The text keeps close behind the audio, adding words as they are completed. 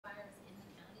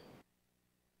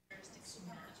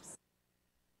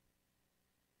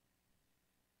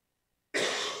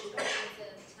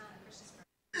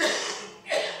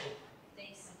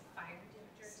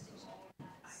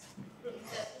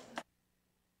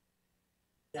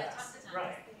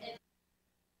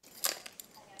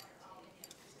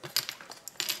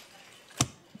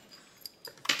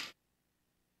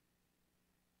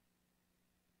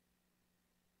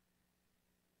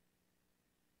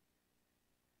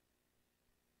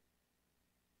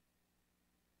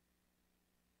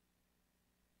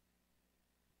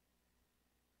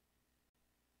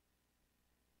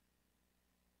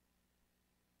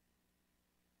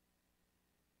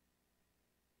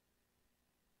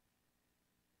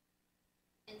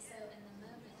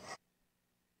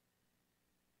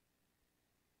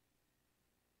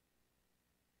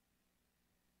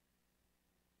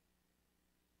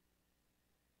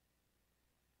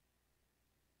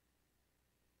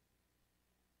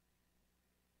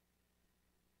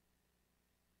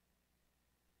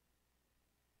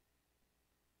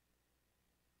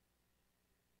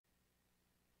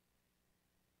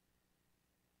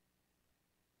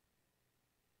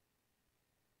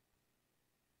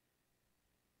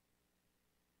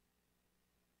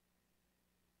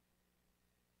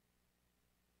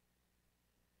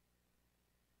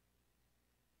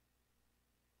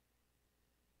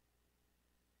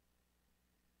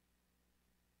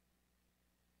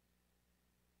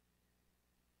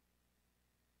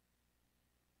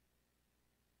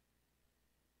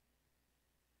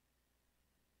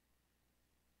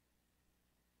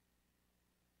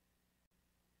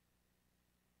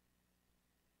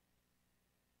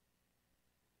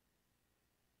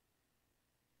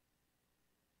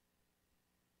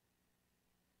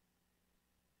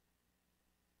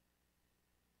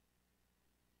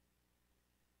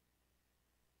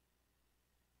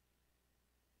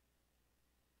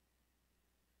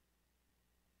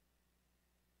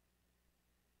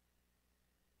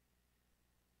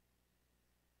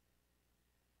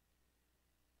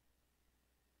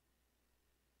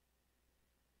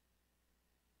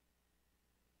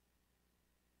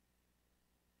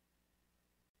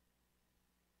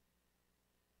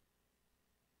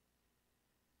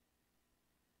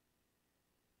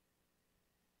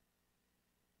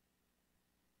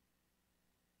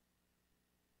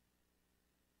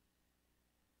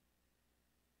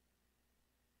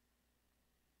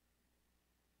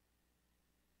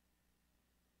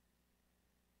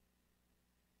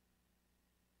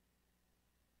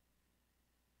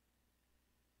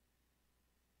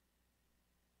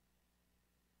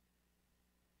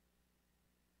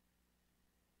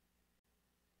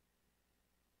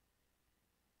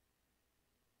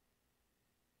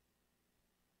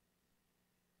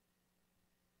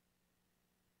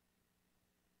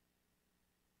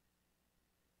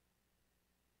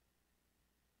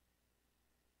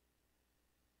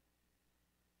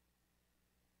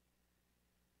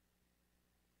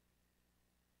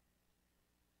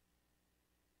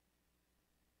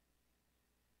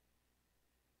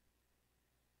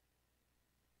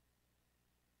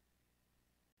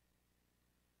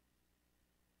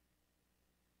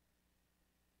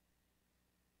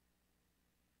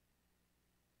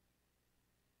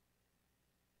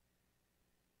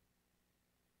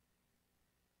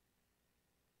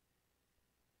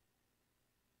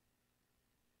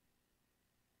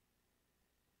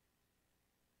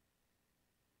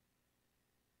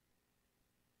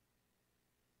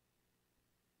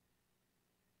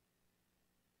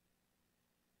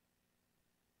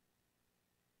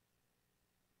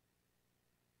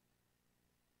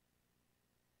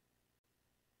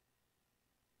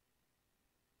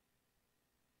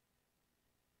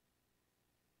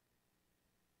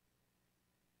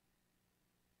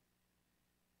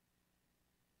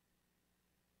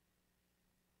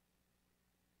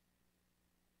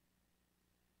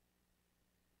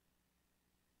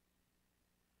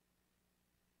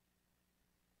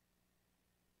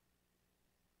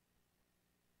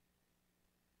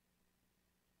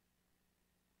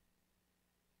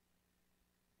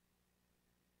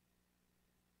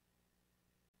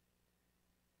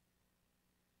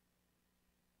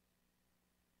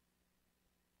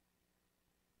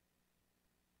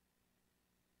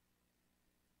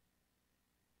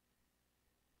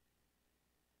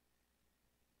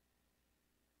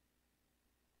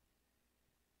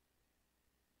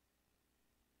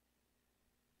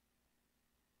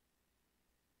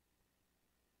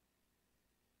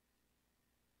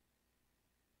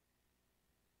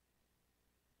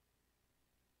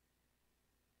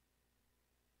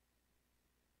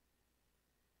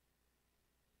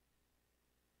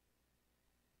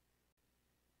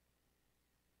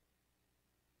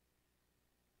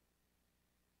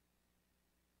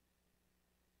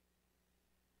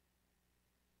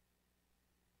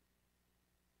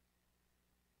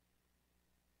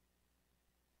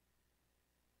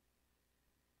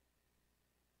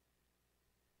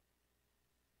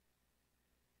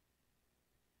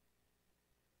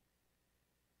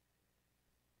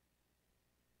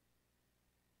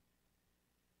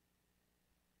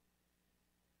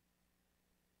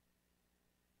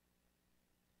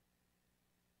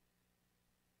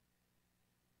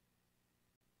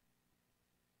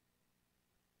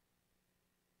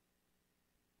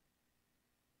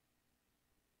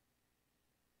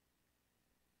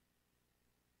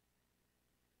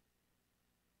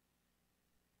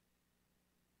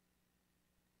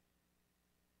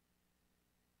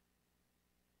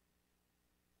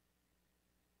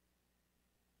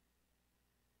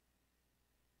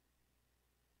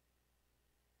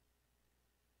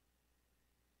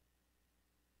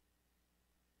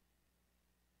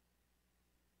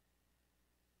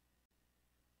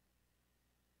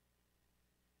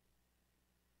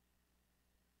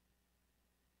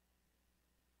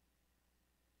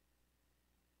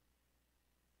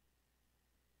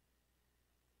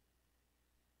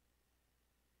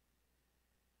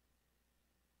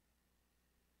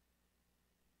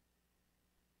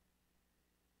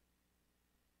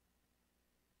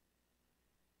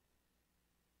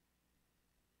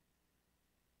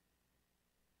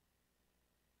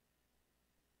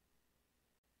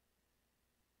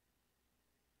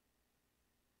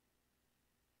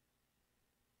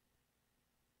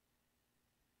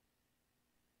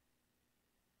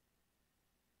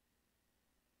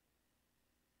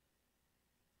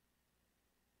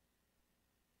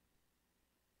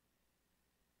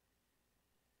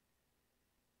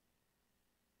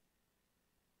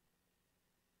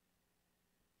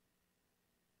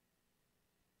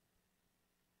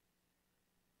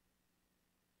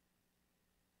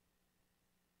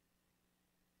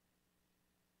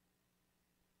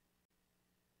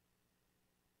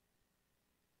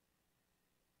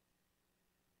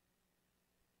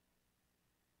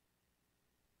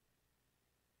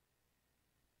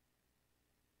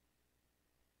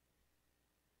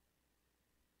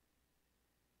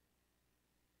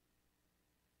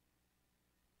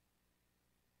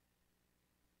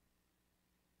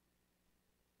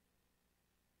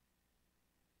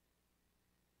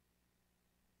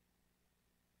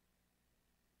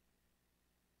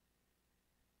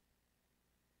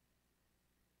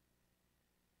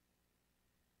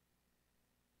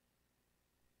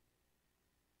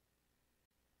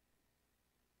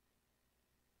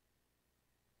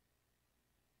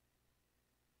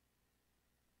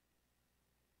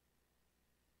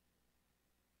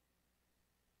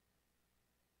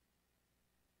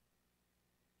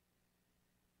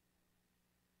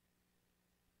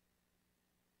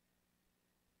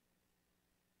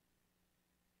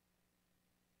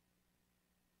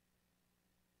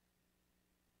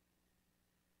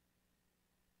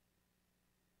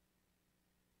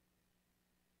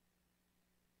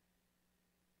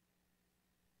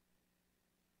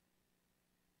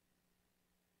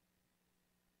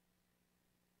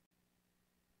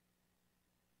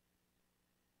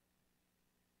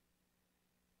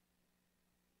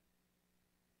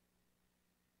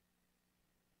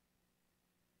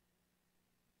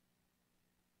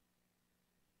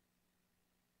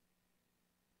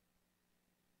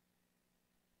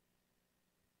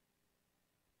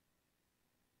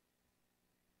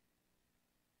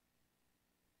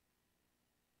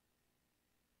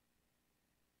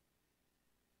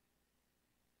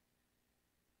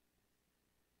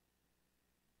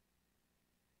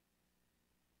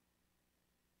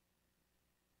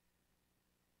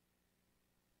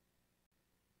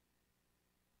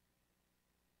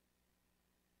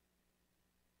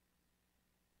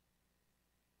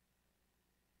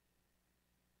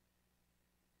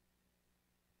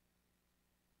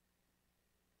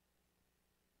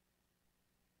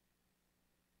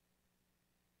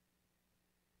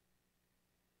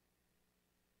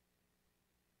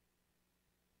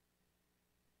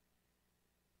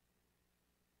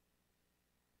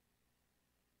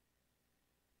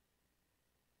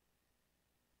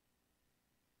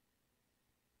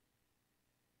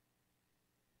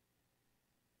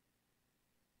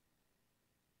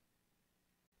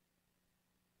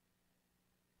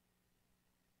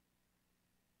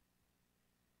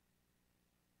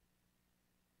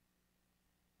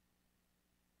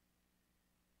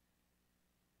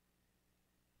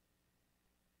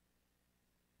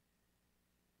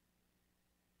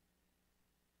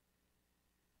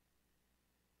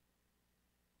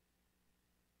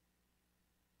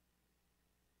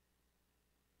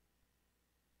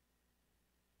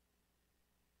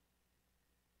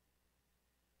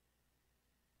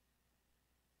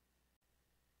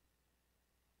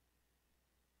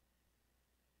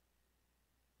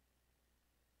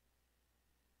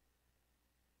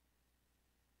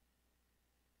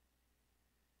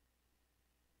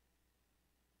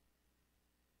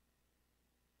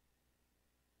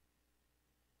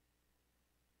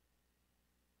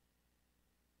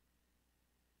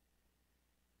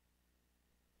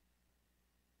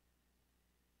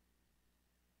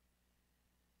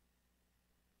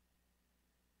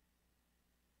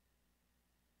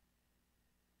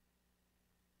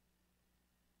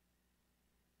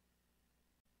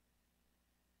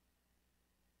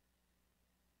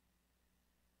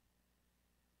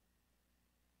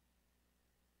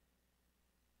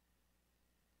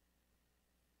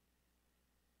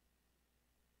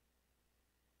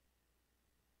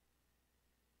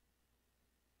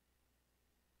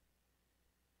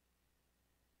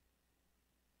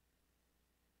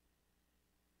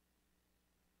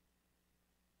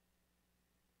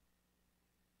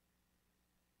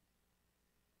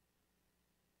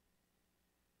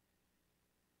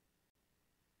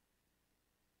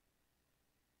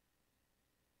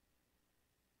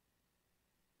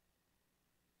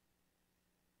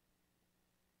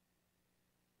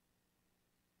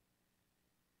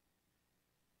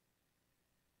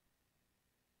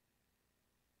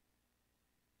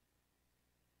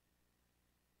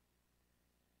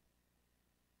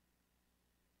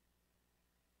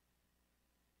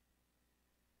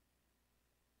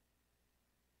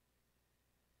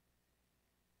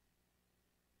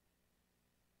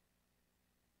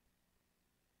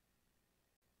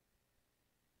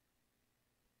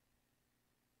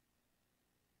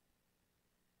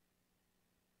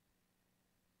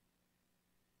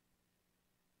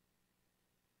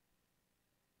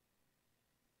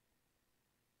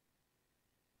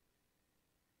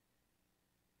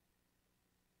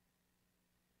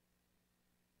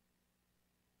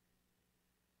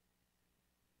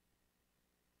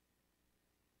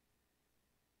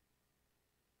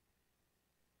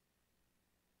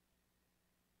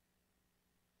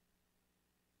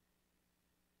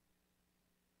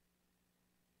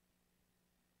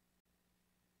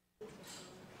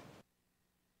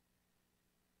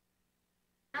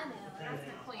I know, that's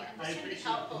the point. I'm just trying to be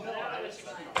helpful, but I don't know what you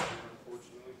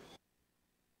want.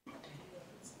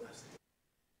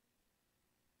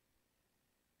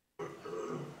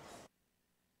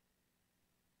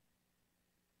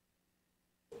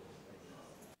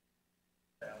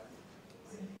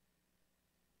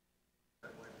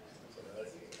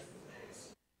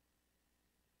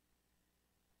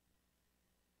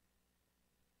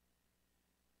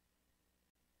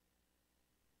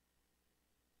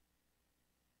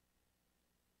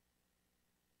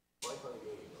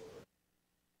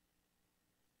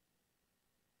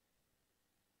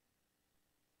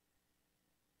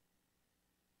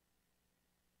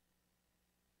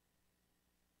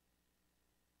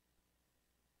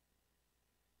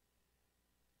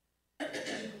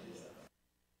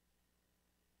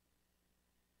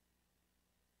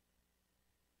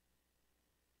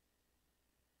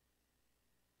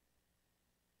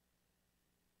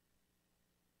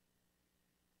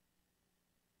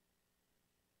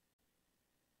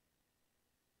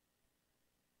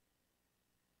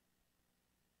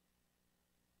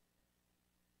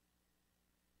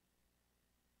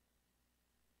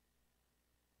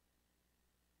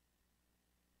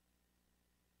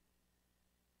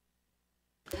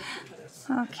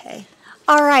 Okay.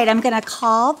 All right, I'm going to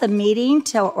call the meeting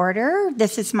to order.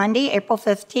 This is Monday, April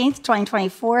 15th,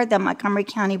 2024, the Montgomery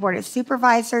County Board of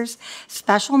Supervisors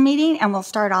special meeting, and we'll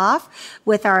start off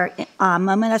with our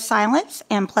moment of silence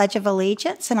and Pledge of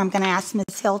Allegiance, and I'm going to ask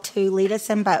Ms. Hill to lead us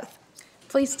in both.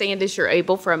 Please stand as you're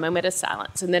able for a moment of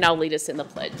silence, and then I'll lead us in the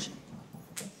pledge.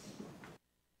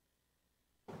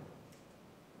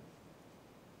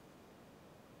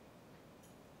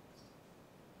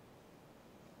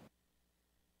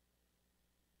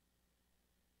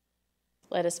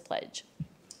 Let us pledge.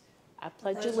 I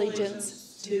pledge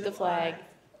allegiance to the flag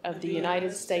of the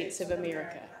United States of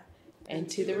America and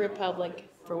to the republic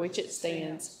for which it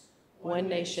stands, one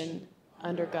nation,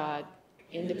 under God,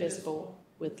 indivisible,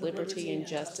 with liberty and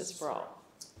justice for all.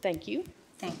 Thank you.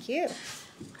 Thank you.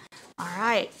 All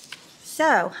right.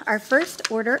 So our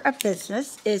first order of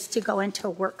business is to go into a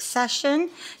work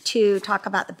session to talk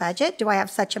about the budget. Do I have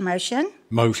such a motion?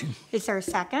 Motion. Is there a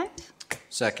second?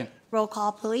 Second. Roll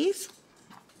call, please.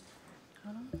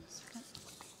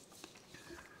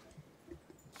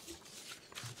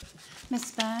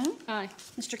 Ms. Bone? Aye.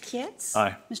 Mr. Kitts?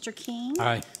 Aye. Mr. King?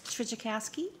 Aye. Mr.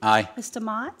 Jakowski? Aye. Mr.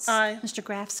 Motts? Aye. Mr.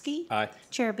 Grafsky? Aye.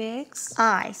 Chair Biggs?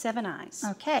 Aye. 7 ayes.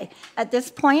 Okay. At this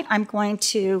point, I'm going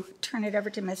to turn it over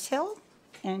to Ms. Hill,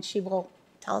 and she will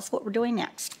tell us what we're doing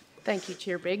next. Thank you,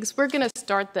 Chair Biggs. We're going to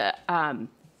start the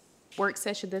work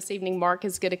session this evening. Mark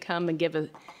is going to come and give a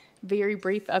very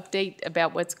brief update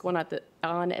about what's going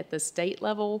on at the state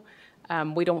level.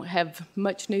 We don't have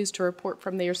much news to report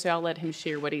from there, so I'll let him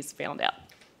share what he's found out.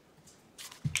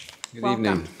 Good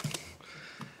Welcome.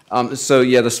 evening. So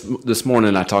yeah, this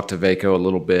morning I talked to Vaco a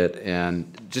little bit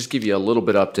and just give you a little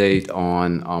bit update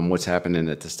on what's happening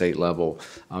at the state level.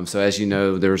 So as you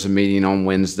know, there's a meeting on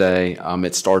Wednesday.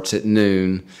 It starts at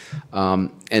noon,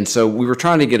 and so we were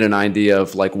trying to get an idea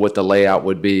of like what the layout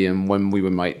would be and when we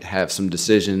might have some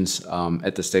decisions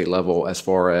at the state level as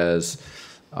far as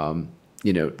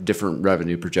you know, different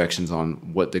revenue projections on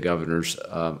what the governor's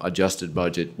adjusted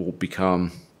budget will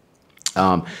become.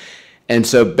 And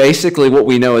so basically what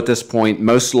we know at this point,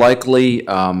 most likely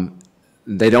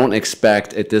they don't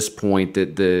expect at this point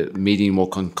that the meeting will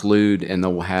conclude and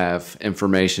they'll have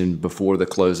information before the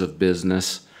close of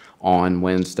business on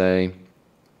Wednesday.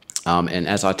 And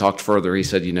as I talked further, he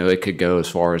said, you know, it could go as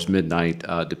far as midnight,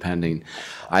 depending.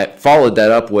 I followed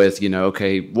that up with, you know,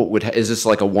 okay, is this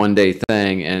like a one-day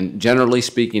thing? And generally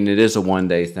speaking, it is a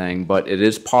one-day thing, but it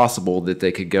is possible that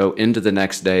they could go into the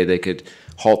next day. They could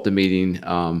halt the meeting,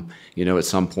 you know, at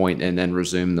some point and then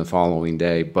resume the following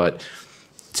day. But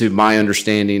to my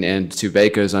understanding and to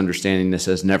Vaco's understanding, this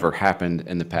has never happened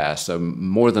in the past. So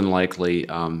more than likely,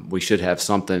 we should have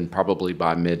something probably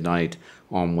by midnight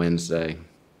on Wednesday.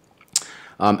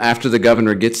 After the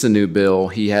governor gets the new bill,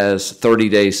 he has 30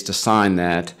 days to sign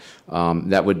that.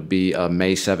 That would be a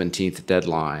May 17th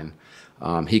deadline.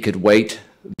 He could wait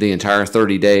the entire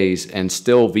 30 days and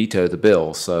still veto the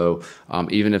bill. So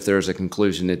even if there's a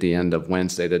conclusion at the end of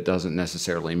Wednesday, that doesn't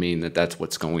necessarily mean that that's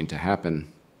what's going to happen.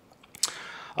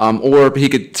 Or he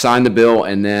could sign the bill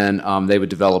and then they would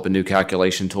develop a new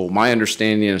calculation tool. My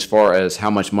understanding as far as how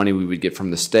much money we would get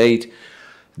from the state,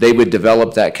 they would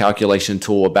develop that calculation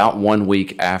tool about 1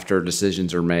 week after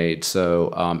decisions are made.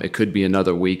 So it could be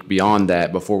another week beyond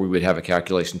that before we would have a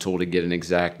calculation tool to get an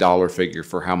exact dollar figure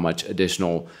for how much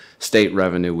additional state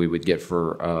revenue we would get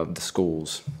for the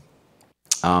schools.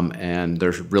 And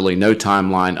there's really no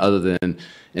timeline other than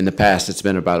in the past, it's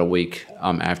been about a week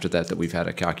after that we've had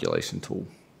a calculation tool.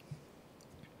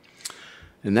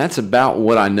 And that's about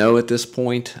what I know at this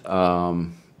point.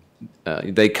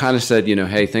 They kind of said,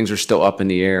 hey, things are still up in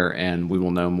the air, and we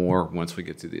will know more once we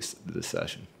get through this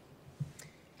session.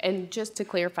 And just to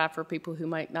clarify for people who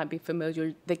might not be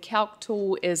familiar, the calc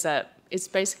tool is it's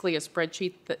basically a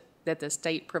spreadsheet that the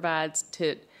state provides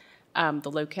to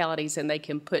the localities, and they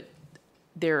can put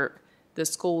the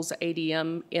school's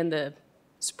ADM in the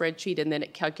spreadsheet, and then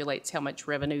it calculates how much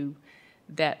revenue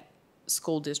that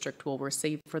school district will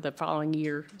receive for the following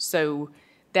year. So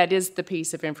that is the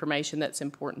piece of information that's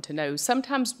important to know.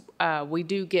 Sometimes we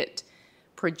do get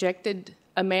projected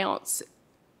amounts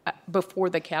before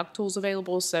the calc tool's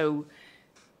available, so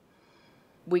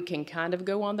we can kind of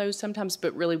go on those sometimes,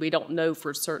 but really we don't know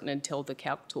for certain until the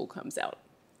calc tool comes out.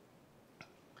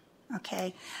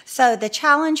 Okay, so the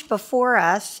challenge before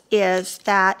us is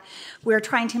that we're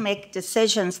trying to make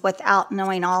decisions without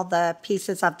knowing all the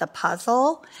pieces of the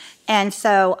puzzle. And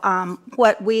so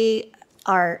what we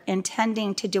are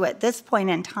intending to do at this point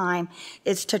in time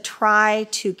is to try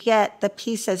to get the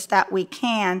pieces that we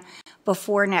can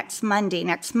before next Monday.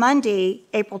 Next Monday,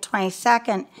 April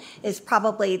 22nd, is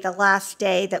probably the last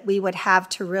day that we would have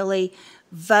to really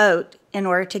vote in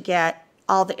order to get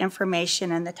all the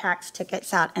information and the tax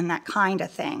tickets out and that kind of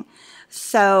thing.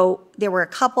 So there were a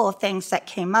couple of things that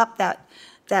came up that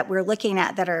we're looking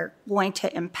at that are going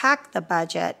to impact the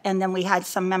budget, and then we had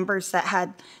some members that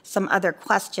had some other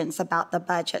questions about the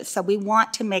budget. So we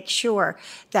want to make sure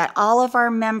that all of our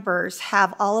members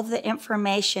have all of the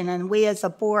information, and we as a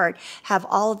board have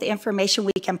all of the information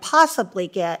we can possibly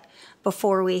get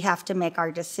before we have to make our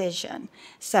decision.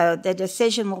 So the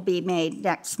decision will be made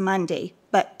next Monday,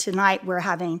 but tonight we're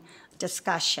having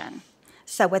discussion.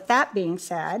 So with that being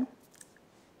said,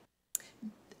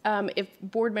 if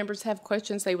board members have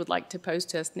questions they would like to pose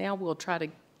to us now, we'll try to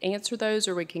answer those,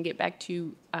 or we can get back to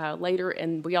you later.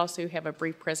 And we also have a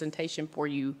brief presentation for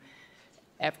you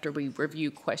after we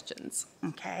review questions.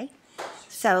 okay.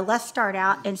 So let's start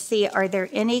out and see, are there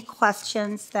any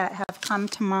questions that have come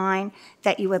to mind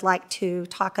that you would like to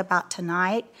talk about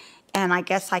tonight? And I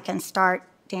guess I can start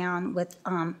down with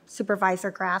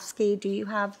Supervisor Grafsky. Do you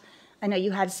have, I know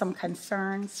you had some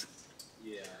concerns.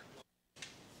 Yeah.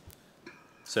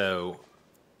 So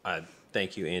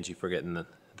thank you, Angie, for getting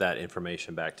that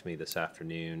information back to me this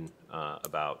afternoon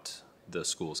about the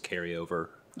school's carryover.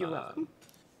 You're welcome.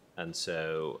 And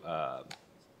so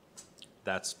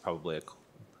that's probably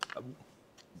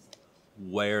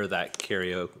where that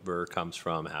carryover comes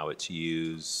from, how it's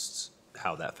used,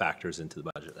 how that factors into the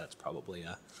budget. That's probably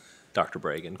a Dr.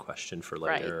 Bragan question for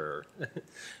later.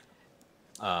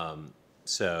 Right.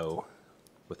 So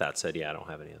with that said, yeah, I don't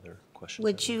have any other questions.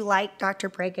 Would you like Dr.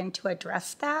 Bragan to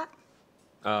address that?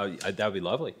 That would be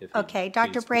lovely. If Okay,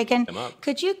 Dr. Bragan,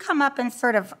 could you come up and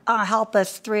sort of help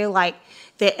us through like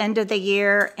the end of the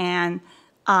year? And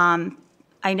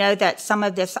I know that some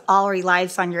of this all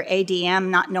relies on your ADM,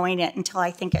 not knowing it until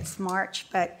I think it's March,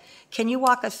 but can you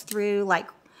walk us through like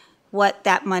what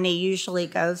that money usually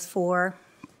goes for?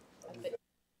 I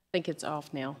think it's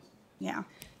off now. Yeah,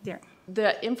 there.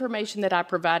 The information that I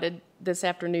provided this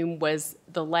afternoon was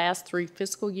the last 3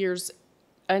 fiscal years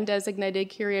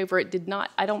undesignated carryover. It did not,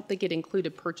 I don't think it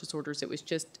included purchase orders. It was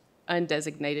just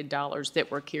undesignated dollars that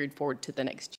were carried forward to the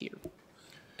next year.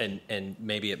 And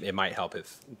maybe it might help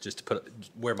if, just to put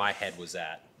where my head was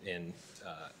at in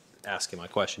asking my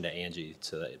question to Angie,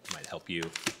 so that it might help you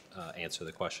answer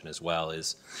the question as well,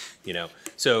 is,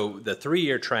 so the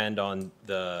 3-year trend on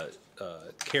the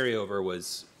carryover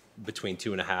was between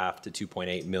 $2.5 to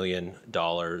 $2.8 million.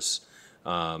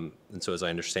 And so as I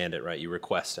understand it, right, you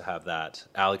request to have that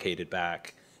allocated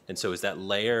back. And so is that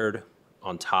layered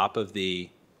on top of the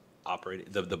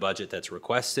budget that's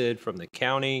requested from the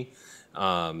county?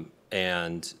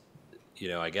 And,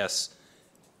 I guess,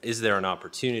 is there an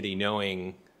opportunity,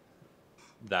 knowing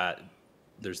that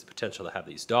there's the potential to have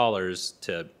these dollars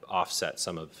to offset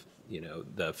some of,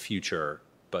 the future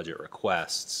budget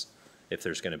requests, if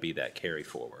there's going to be that carry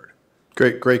forward?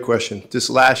 Great question. This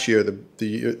last year,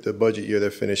 the budget year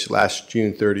that finished last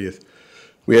June 30th,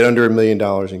 we had under $1 million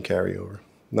in carryover,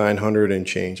 900 and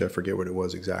change. I forget what it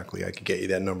was exactly. I could get you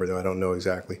that number, though I don't know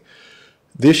exactly.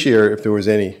 This year, if there is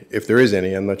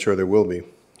any, I'm not sure there will be.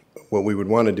 What we would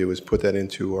want to do is put that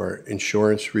into our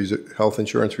health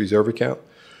insurance reserve account,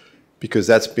 because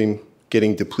that's been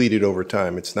getting depleted over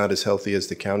time. It's not as healthy as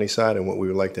the county side, and what we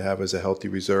would like to have is a healthy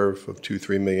reserve of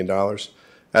 $2-3 million.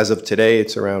 As of today,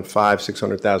 it's around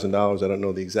 $500,000-$600,000. I don't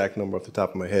know the exact number off the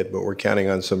top of my head, but we're counting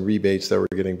on some rebates that we're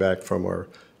getting back from our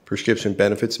prescription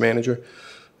benefits manager,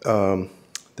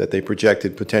 that they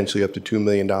projected potentially up to $2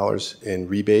 million in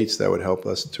rebates that would help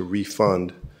us to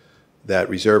refund that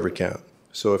reserve account.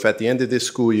 So if at the end of this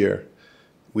school year,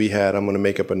 we had, I'm going to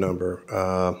make up a number,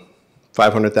 $500,000,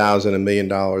 $1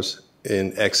 million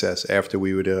in excess after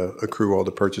we would accrue all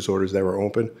the purchase orders that were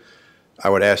open, I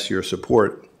would ask your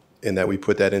support in that we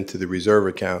put that into the reserve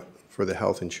account for the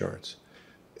health insurance,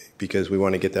 because we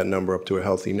want to get that number up to a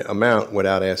healthy amount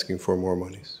without asking for more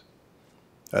monies.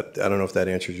 I don't know if that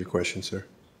answers your question, sir.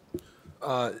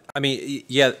 I mean,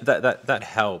 yeah, that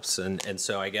helps, and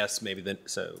so I guess maybe the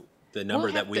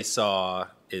number that we saw,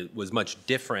 it was much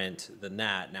different than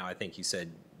that. Now I think you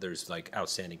said there's like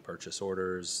outstanding purchase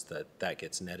orders that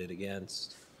gets netted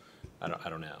against. I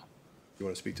don't know. You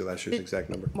want to speak to last year's exact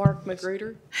number? Mark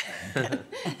Magruder?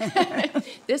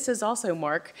 This is also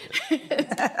Mark.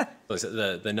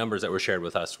 The numbers that were shared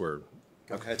with us were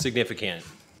significant.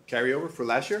 Carryover for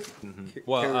last year?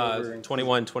 Well,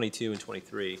 21, 22, and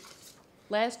 23.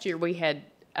 Last year, we had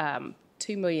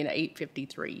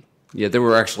 $2,853,000. Yeah, there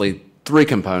were actually three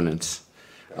components.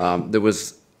 There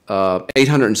was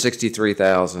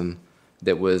 $863,000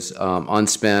 that was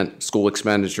unspent school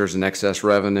expenditures and excess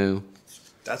revenue.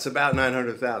 That's about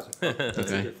 900,000.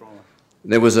 Okay.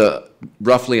 There was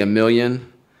roughly $1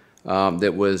 million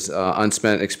that was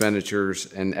unspent expenditures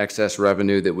and excess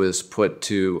revenue that was put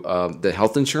to the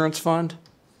health insurance fund.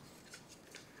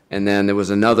 And then there was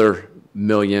another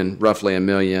million, roughly $1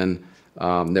 million,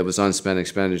 that was unspent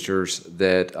expenditures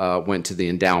that went to the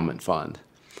endowment fund.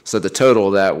 So the total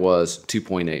of that was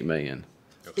 $2.8 million.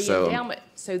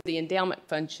 The endowment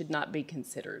fund should not be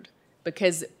considered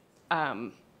because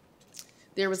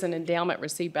there was an endowment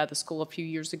received by the school a few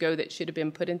years ago that should have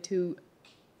been put into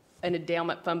an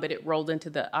endowment fund, but it rolled into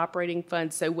the operating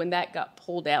fund. So when that got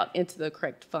pulled out into the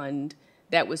correct fund,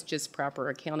 that was just proper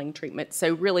accounting treatment.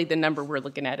 So really the number we're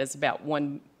looking at is about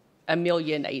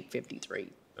 $1,853,000.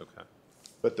 Okay.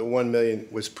 But the 1 million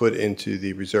was put into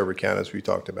the reserve account as we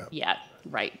talked about. Yeah,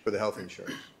 right, For the health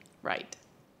insurance. right.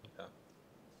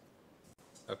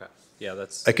 Okay. Yeah,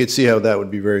 that's. I could see how that would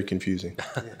be very confusing.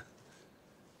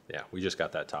 Yeah, we just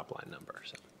got that top line number.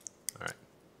 So, all right.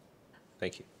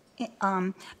 Thank you.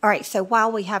 All right, so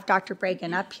while we have Dr.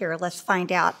 Bragan up here, let's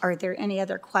find out, are there any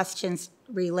other questions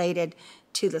related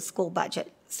to the school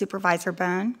budget? Supervisor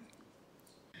Bone?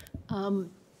 Do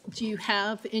you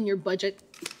have in your budget,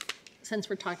 since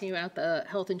we're talking about the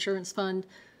health insurance fund,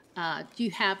 do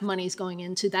you have monies going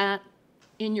into that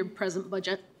in your present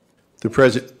budget? The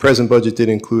present budget did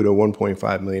include a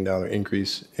 $1.5 million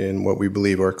increase in what we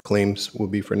believe our claims will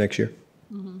be for next year.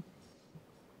 Mm-hmm.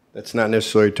 That's not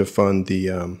necessarily to fund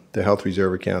the health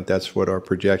reserve account. That's what our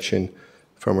projection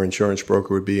from our insurance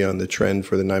broker would be on the trend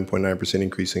for the 9.9%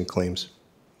 increase in claims.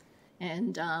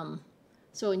 And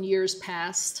so in years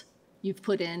past, you've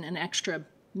put in an extra $1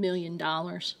 million,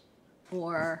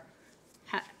 or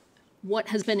what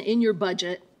has been in your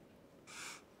budget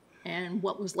and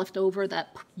what was left over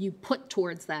that you put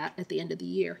towards that at the end of the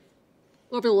year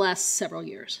over the last several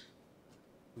years?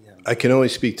 I can only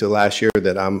speak to last year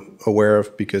that I'm aware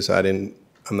of because I'm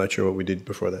not sure what we did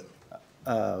before that.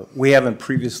 We haven't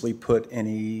previously put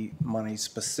any money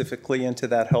specifically into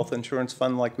that health insurance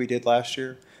fund like we did last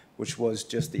year, which was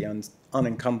just the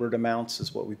unencumbered amounts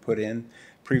is what we put in.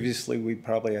 Previously, we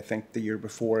probably, I think the year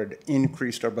before, had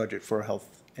increased our budget for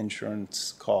health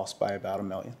insurance costs by about $1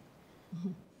 million.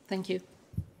 Mm-hmm. Thank you.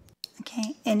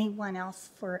 Okay, anyone else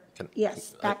for,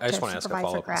 yes, back I just to want to ask a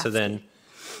Supervisor follow-up. Grafsky.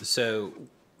 So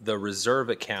the reserve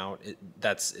account,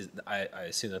 I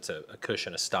assume that's a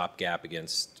cushion, a stopgap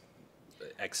against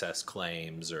excess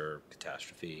claims or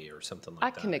catastrophe or something like I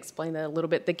that. can explain that a little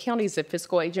bit. The county's a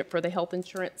fiscal agent for the health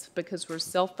insurance because we're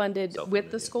self-funded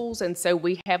with the schools, and so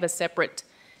we have a separate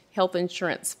health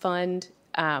insurance fund.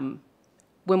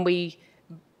 When we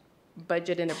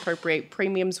budget and appropriate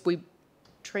premiums, we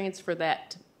transfer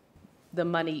the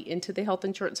money into the health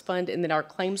insurance fund, and then our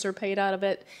claims are paid out of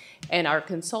it. And our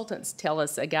consultants tell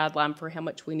us a guideline for how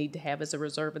much we need to have as a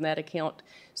reserve in that account.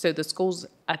 So the schools,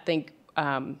 I think,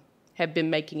 have been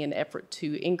making an effort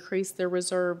to increase their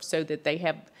reserve so that they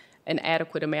have an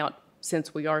adequate amount,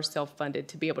 since we are self-funded,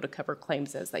 to be able to cover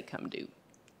claims as they come due.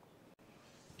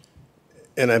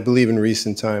 And I believe in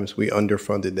recent times we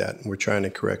underfunded that, and we're trying to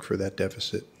correct for that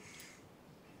deficit.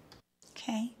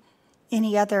 Okay,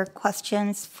 any other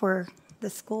questions for the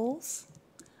schools?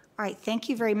 All right, thank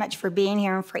you very much for being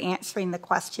here and for answering the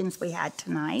questions we had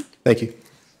tonight. Thank you.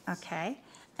 Okay,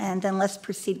 and then let's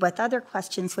proceed with other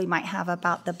questions we might have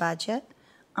about the budget.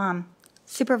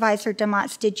 Supervisor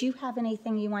DeMotts, did you have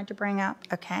anything you wanted to bring up?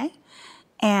 Okay,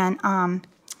 and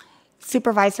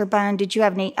Supervisor Bone, did you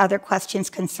have any other questions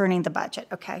concerning the budget?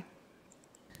 Okay.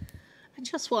 I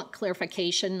just want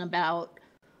clarification about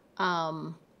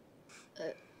the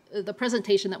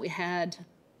presentation that we had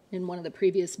in one of the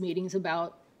previous meetings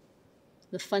about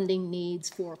the funding needs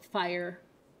for fire.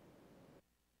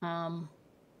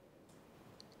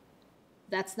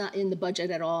 That's not in the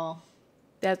budget at all.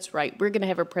 That's right. We're going to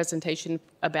have a presentation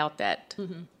about that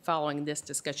following this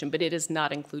discussion, but it is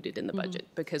not included in the budget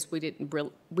because we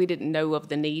didn't know of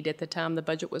the need at the time the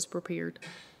budget was prepared.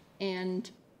 And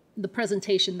the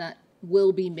presentation that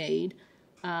will be made,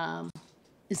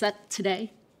 is that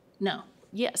today? No.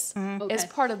 Yes, Okay. as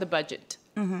part of the budget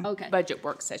Okay.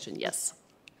 work session. Yes.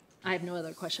 I have no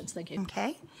other questions. Thank you.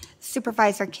 Okay.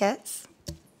 Supervisor Kitts?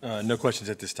 No questions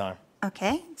at this time.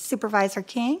 Okay. Supervisor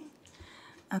King?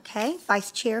 Okay.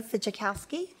 Vice Chair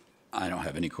Fitchikowski? I don't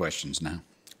have any questions now.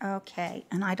 Okay.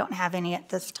 And I don't have any at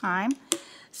this time.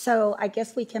 So I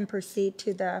guess we can proceed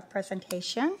to the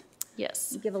presentation.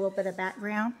 Yes. Give a little bit of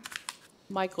background.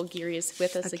 Michael Geary is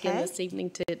with us again Okay. this evening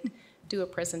to do a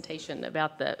presentation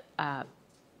about the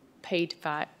paid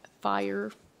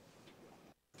fire.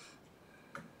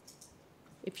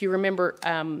 If you remember,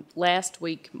 last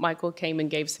week, Michael came and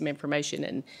gave some information,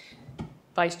 and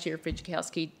Vice Chair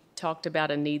Fitchikowski talked about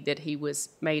a need that he was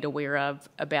made aware of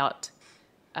about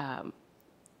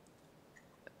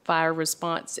fire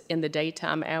response in the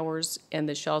daytime hours in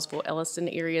the Shawsville-Elliston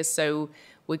area. So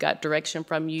we got direction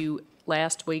from you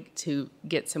last week to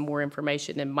get some more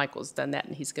information, and Michael's done that,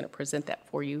 and he's going to present that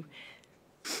for you.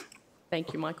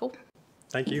 Thank you, Michael.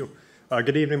 Thank you.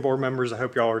 Good evening, board members. I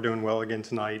hope y'all are doing well again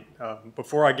tonight.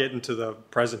 Before I get into the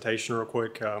presentation real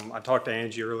quick, I talked to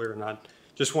Angie earlier, and I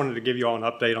just wanted to give you all an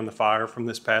update on the fire from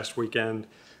this past weekend.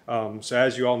 So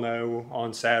as you all know,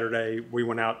 on Saturday, we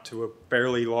went out to a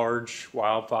fairly large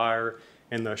wildfire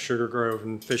in the Sugar Grove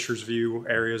and Fisher's View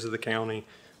areas of the county.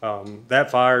 That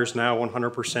fire is now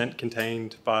 100%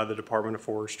 contained by the Department of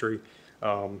Forestry.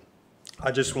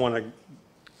 I just want to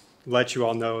let you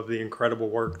all know of the incredible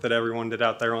work that everyone did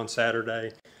out there on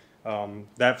Saturday.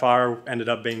 That fire ended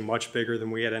up being much bigger than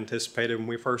we had anticipated when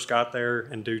we first got there,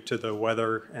 and due to the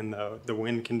weather and the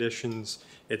wind conditions,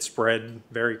 it spread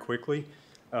very quickly.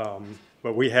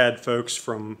 But we had folks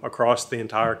from across the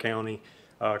entire county,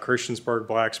 Christiansburg,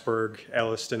 Blacksburg,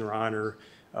 Elliston, Reiner,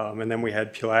 and then we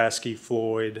had Pulaski,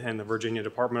 Floyd, and the Virginia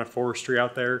Department of Forestry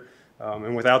out there.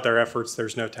 And without their efforts,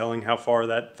 there's no telling how far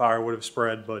that fire would have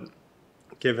spread, but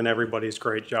given everybody's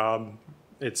great job,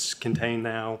 it's contained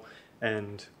now,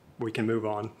 and we can move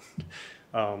on.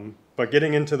 But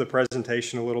getting into the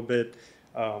presentation a little bit,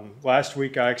 last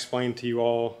week I explained to you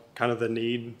all kind of the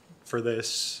need for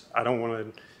this. I don't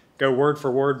want to go word for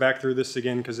word back through this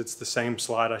again because it's the same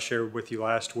slide I shared with you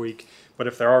last week. But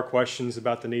if there are questions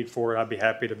about the need for it, I'd be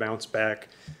happy to bounce back.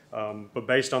 But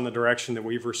based on the direction that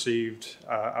we've received,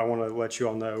 I want to let you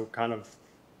all know kind of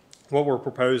what we're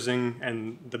proposing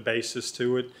and the basis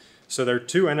to it. So there are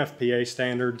two NFPA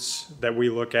standards that we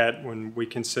look at when we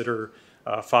consider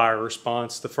fire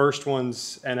response. The first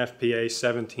one's NFPA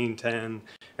 1710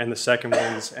 and the second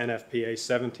one's NFPA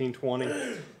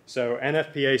 1720. So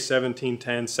NFPA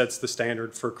 1710 sets the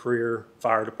standard for career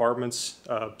fire departments,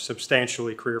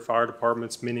 substantially career fire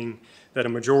departments, meaning that a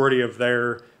majority of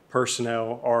their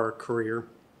personnel are career.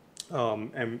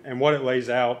 And what it lays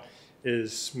out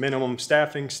is minimum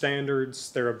staffing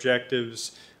standards, their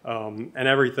objectives, and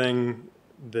everything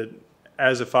that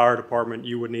as a fire department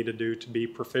you would need to do to be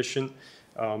proficient.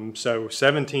 So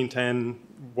 1710,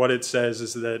 what it says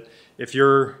is that if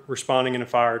you're responding in a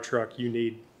fire truck, you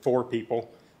need 4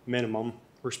 people minimum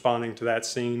responding to that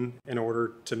scene in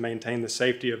order to maintain the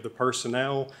safety of the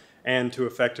personnel and to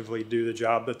effectively do the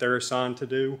job that they're assigned to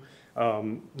do.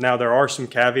 Now there are some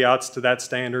caveats to that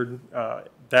standard.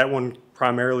 That one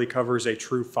primarily covers a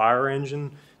true fire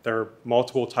engine. There are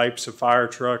multiple types of fire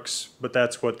trucks, but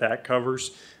that's what that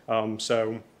covers.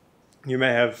 So you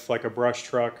may have like a brush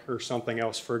truck or something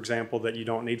else, for example, that you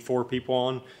don't need 4 people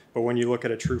on, but when you look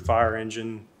at a true fire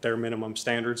engine, their minimum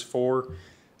standard's 4.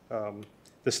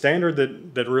 The standard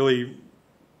that really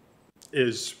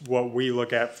is what we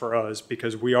look at for us,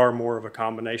 because we are more of a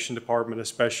combination department,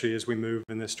 especially as we move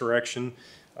in this direction,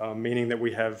 meaning that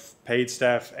we have paid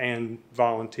staff and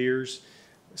volunteers.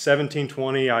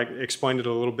 1720, I explained it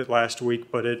a little bit last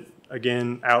week, but it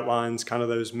again outlines kind of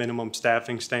those minimum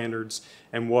staffing standards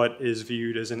and what is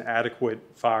viewed as an adequate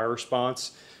fire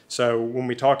response. So when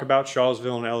we talk about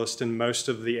Shawsville and Elliston, most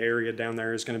of the area down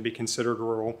there is going to be considered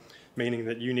rural, meaning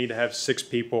that you need to have 6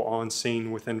 people on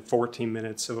scene within 14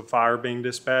 minutes of a fire being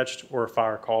dispatched or a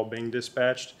fire call being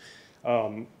dispatched.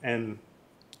 And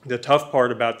The tough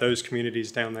part about those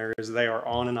communities down there is they are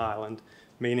on an island,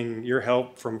 meaning your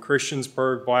help from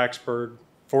Christiansburg, Blacksburg,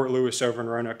 Fort Lewis over in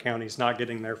Roanoke County is not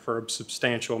getting there for a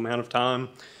substantial amount of time.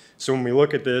 So when we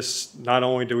look at this, not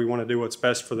only do we want to do what's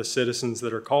best for the citizens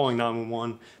that are calling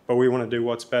 911, but we want to do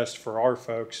what's best for our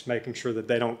folks, making sure that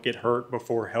they don't get hurt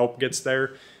before help gets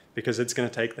there, because it's going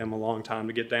to take them a long time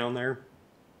to get down there.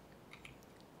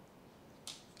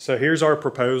 So here's our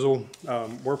proposal.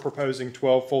 We're proposing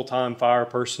 12 full-time fire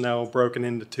personnel broken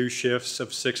into 2 shifts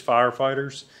of 6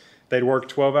 firefighters. They'd work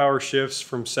 12-hour shifts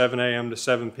from 7 a.m. to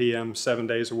 7 p.m. 7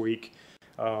 days a week.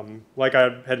 Like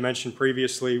I had mentioned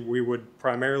previously, we would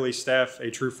primarily staff a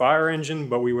true fire engine,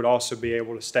 but we would also be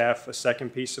able to staff a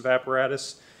second piece of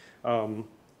apparatus. And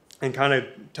kind of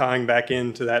tying back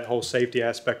into that whole safety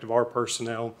aspect of our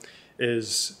personnel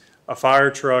is a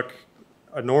fire truck.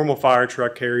 A normal fire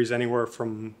truck carries anywhere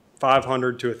from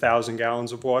 500 to 1,000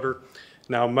 gallons of water.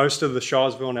 Now, most of the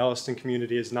Shawsville and Elliston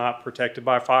community is not protected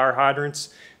by fire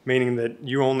hydrants, meaning that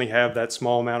you only have that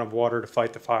small amount of water to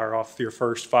fight the fire off your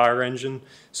first fire engine.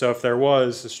 So if there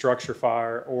was a structure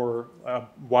fire or a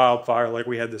wildfire like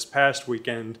we had this past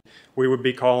weekend, we would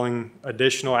be calling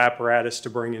additional apparatus to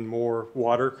bring in more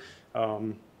water,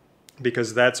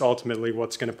 because that's ultimately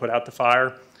what's going to put out the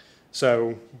fire.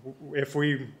 So if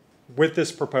we, with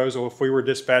this proposal, if we were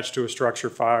dispatched to a structure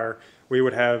fire, we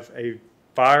would have a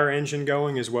fire engine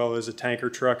going as well as a tanker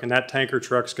truck, and that tanker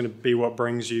truck is going to be what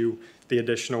brings you the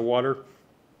additional water.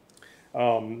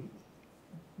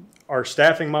 Our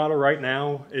staffing model right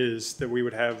now is that we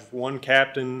would have 1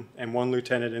 captain and 1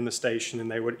 lieutenant in the station,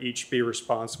 and they would each be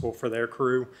responsible for their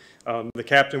crew. The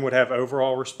captain would have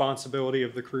overall responsibility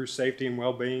of the crew's safety and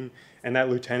well-being, and that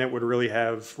lieutenant would really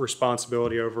have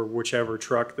responsibility over whichever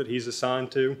truck that he's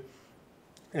assigned to.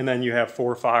 And then you have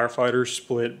 4 firefighters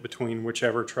split between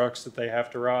whichever trucks that they have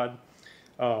to ride.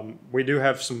 We do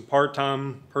have some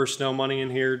part-time personnel money in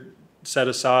here set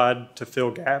aside to fill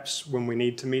gaps when we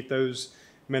need to meet those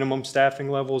minimum staffing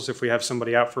levels, if we have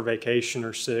somebody out for vacation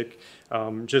or sick,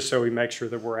 just so we make sure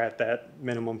that we're at that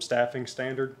minimum staffing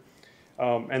standard.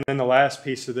 And then the last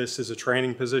piece of this is a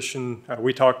training position.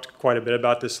 We talked quite a bit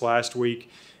about this last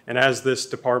week, and as this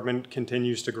department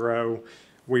continues to grow,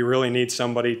 we really need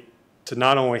somebody to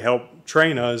not only help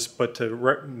train us, but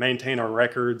to maintain our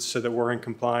records so that we're in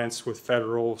compliance with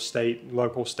federal, state,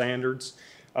 local standards.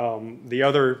 The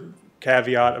other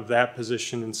caveat of that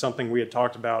position, and something we had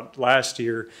talked about last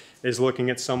year, is looking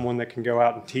at someone that can go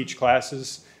out and teach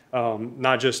classes,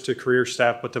 not just to career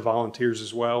staff, but to volunteers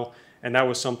as well. And that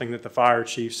was something that the fire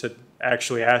chiefs had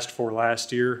actually asked for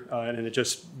last year, and it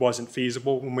just wasn't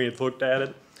feasible when we had looked at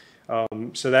it.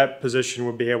 So that position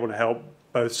would be able to help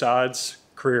both sides,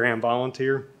 career and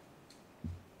volunteer.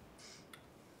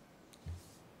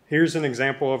 Here's an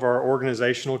example of our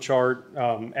organizational chart.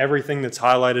 Everything that's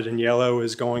highlighted in yellow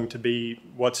is going to be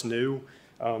what's new.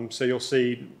 So you'll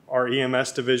see our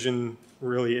EMS division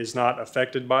really is not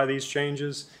affected by these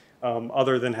changes,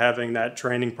 other than having that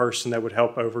training person that would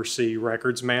help oversee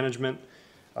records management.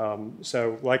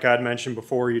 So like I'd mentioned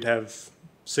before, you'd have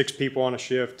 6 people on a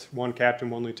shift, 1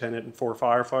 captain, 1 lieutenant, and 4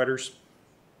 firefighters.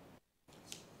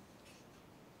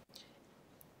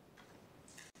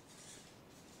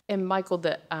 And Michael,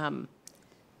 the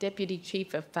Deputy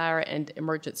Chief of Fire and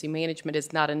Emergency Management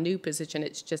is not a new position.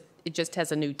 It just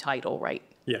has a new title, right?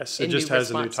 Yes, it just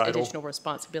has a new title. Additional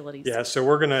responsibilities. Yeah, so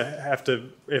we're going to have to,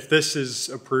 if this is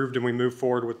approved and we move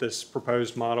forward with this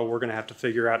proposed model, we're going to have to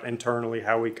figure out internally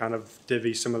how we kind of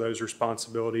divvy some of those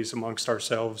responsibilities amongst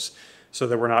ourselves so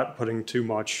that we're not putting too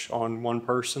much on one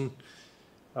person.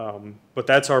 But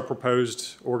that's our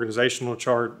proposed organizational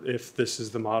chart if this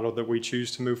is the model that we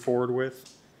choose to move forward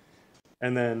with.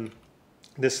 And then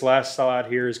this last slide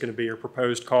here is going to be your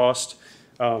proposed cost.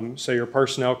 So your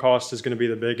personnel cost is going to be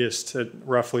the biggest at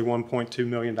roughly $1.2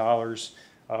 million.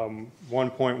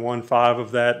 1.15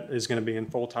 of that is going to be in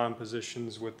full-time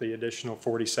positions, with the additional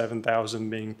 $47,000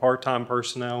 being part-time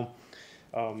personnel.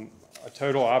 A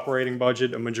total operating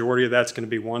budget, a majority of that's going to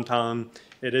be one-time.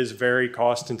 It is very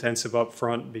cost-intensive up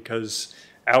front because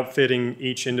outfitting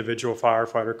each individual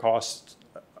firefighter costs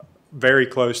very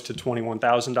close to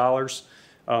 $21,000.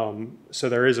 So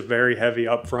there is a very heavy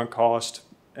upfront cost.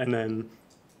 And then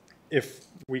if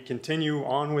we continue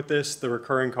on with this, the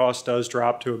recurring cost does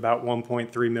drop to about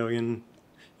 $1.3 million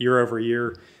year over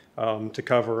year to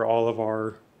cover all of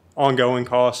our ongoing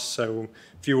costs. So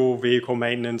fuel, vehicle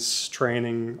maintenance,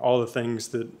 training, all the things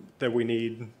that we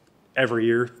need every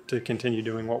year to continue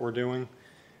doing what we're doing.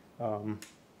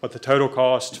 But the total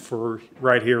cost for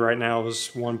right here, right now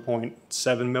is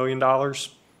 $1.7 million.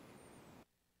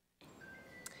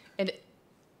 And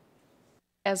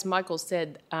As Michael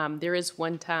said, there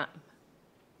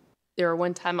are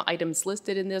one-time items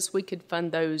listed in this. We could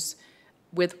fund those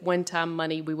with one-time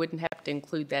money. We wouldn't have to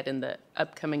include that in the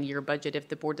upcoming year budget if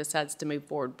the board decides to move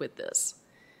forward with this.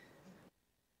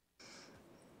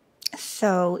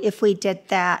 So if we did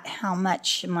that, how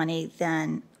much money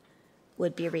then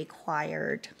would be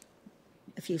required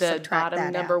if you The subtract that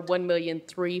bottom number, out?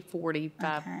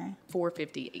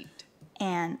 1,345,458.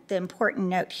 And the important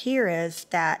note here is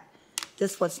that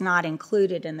this was not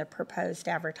included in the proposed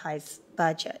advertised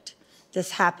budget.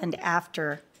 This happened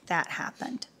after that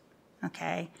happened,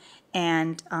 okay?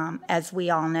 And as we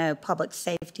all know, public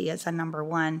safety is a number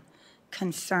one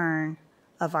concern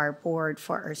of our board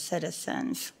for our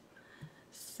citizens.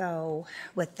 So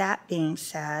with that being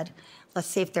said, let's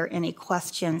see if there are any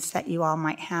questions that you all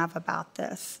might have about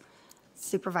this.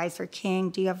 Supervisor King,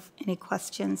 do you have any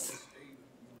questions?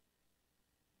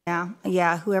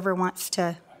 Yeah, whoever wants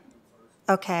to.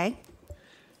 Okay.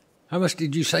 How much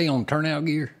did you say on turnout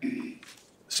gear?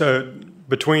 So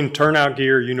between turnout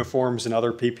gear, uniforms, and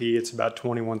other PPE, it's about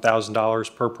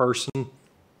 $21,000 per person.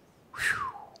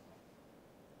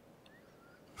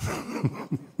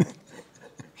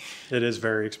 It is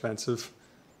very expensive.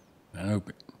 I hope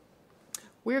it.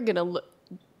 We're going to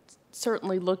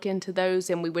certainly look into those,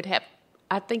 and we would have,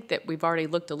 I think that we've already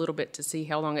looked a little bit to see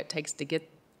how long it takes to get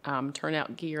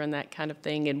turnout gear and that kind of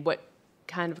thing, and what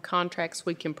kind of contracts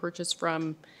we can purchase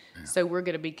from. Yeah. So we're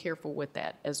going to be careful with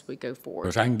that as we go forward.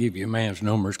 Because I can give you a man's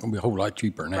number. It's going to be a whole lot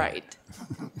cheaper now. Right.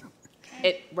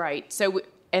 Right. So,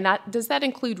 does that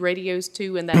include radios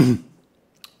too? And that.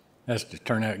 That's the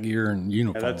turnout gear and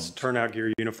uniforms. Yeah, that's turnout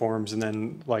gear, uniforms, and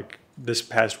then like this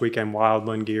past weekend,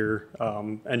 wildland gear,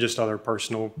 and just other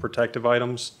personal protective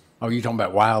items. Oh, you're talking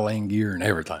about wildland gear and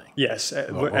everything? Yes,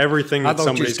 everything that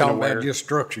somebody's going to wear. I thought you were talking about just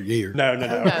structure gear. No.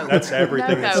 That's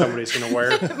everything that somebody's going to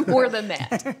wear. More than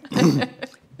that.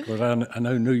 Because I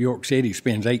know New York City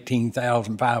spends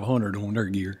 $18,500 on their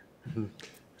gear. Mm-hmm.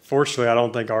 Fortunately, I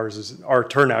don't think our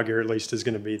turnout gear at least is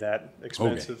going to be that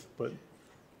expensive. Okay.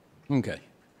 Okay.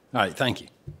 All right, thank you.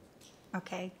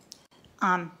 Okay.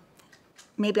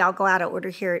 Maybe I'll go out of order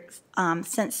here.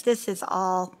 Since this is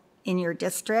all in your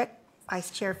district,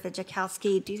 Vice Chair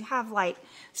Fidzikowski, do you have like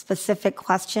specific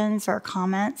questions or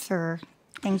comments or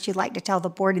things you'd like to tell the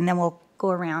board, and then we'll go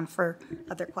around for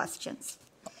other questions?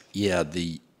 Yeah,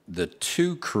 the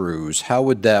two crews, how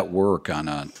would that work on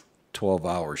a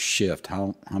 12-hour shift?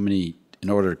 How many, in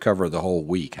order to cover the whole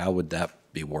week, how would that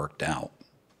be worked out?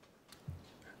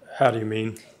 How do you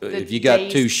mean? If you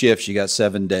got 2 shifts, you got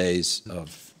 7 days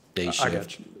of day shift. I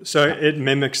got you. So it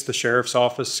mimics the sheriff's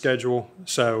office schedule.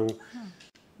 So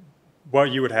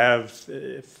what you would have,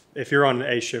 if you're on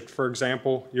an A shift, for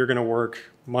example, you're going to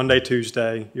work Monday,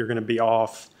 Tuesday, you're going to be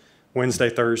off Wednesday,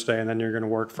 Thursday, and then you're going to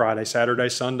work Friday, Saturday,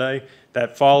 Sunday.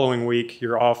 That following week,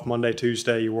 you're off Monday,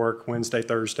 Tuesday, you work Wednesday,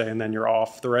 Thursday, and then you're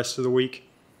off the rest of the week.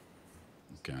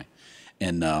 Okay.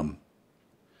 And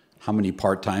how many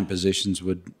part-time positions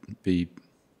would be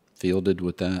fielded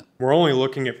with that? We're only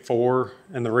looking at 4,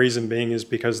 and the reason being is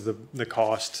because the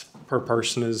cost per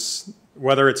person is,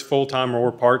 whether it's full-time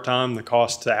or part-time, the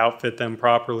cost to outfit them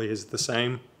properly is the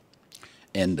same.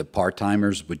 And the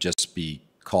part-timers would just be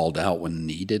called out when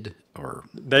needed, or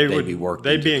they'd be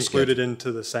included schedule?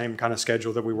 into the same kind of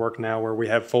schedule that we work now, where we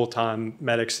have full-time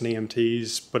medics and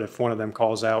EMTs, but if one of them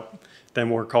calls out, then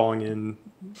we're calling in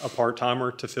a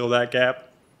part-timer to fill that gap.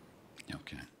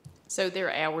 Okay. So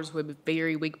their hours would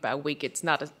vary week by week.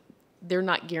 They're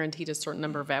not guaranteed a certain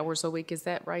number of hours a week. Is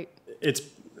that right? It's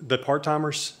the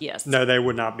part-timers? Yes. No, they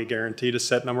would not be guaranteed a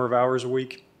set number of hours a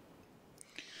week.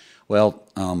 Well,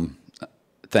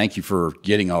 thank you for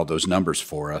getting all those numbers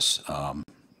for us.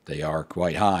 They are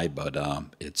quite high, but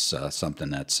it's something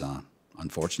that's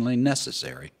unfortunately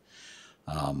necessary.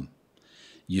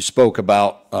 You spoke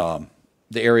about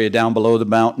the area down below the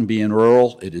mountain being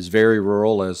rural. It is very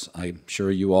rural, as I'm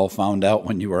sure you all found out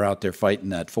when you were out there fighting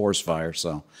that forest fire.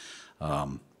 So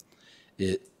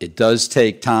it does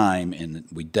take time, and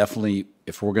we definitely,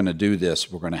 if we're going to do this,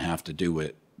 we're going to have to do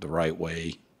it the right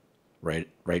way,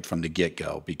 right from the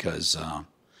get-go, because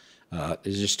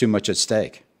there's just too much at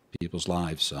stake, people's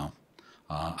lives. So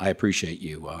I appreciate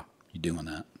you doing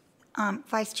that.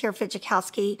 Vice Chair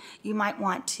Fidzikowski, you might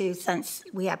want to, since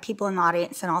we have people in the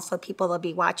audience and also people that will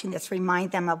be watching this,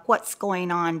 remind them of what's going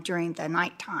on during the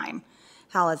nighttime.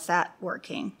 How is that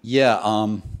working? Yeah,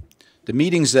 the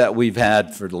meetings that we've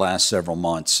had for the last several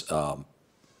months,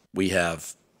 we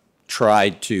have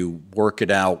tried to work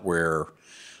it out where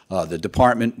the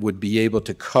department would be able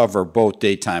to cover both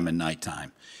daytime and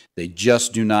nighttime. They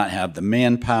just do not have the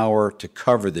manpower to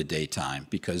cover the daytime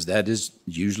because that is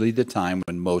usually the time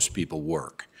when most people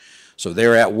work. So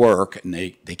they're at work and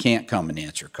they can't come and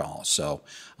answer calls. So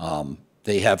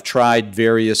they have tried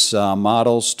various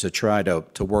models to try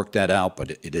to work that out,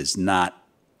 but it is not,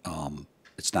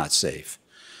 it's not safe.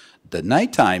 The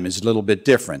nighttime is a little bit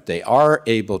different. They are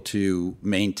able to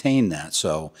maintain that.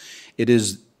 So it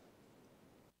is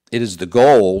the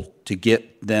goal to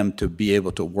get them to be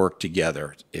able to work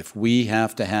together. If we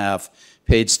have to have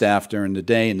paid staff during the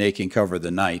day and they can cover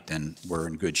the night, then we're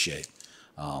in good shape.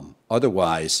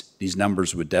 Otherwise, these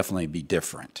numbers would definitely be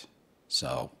different,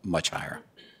 so much higher.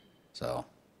 So,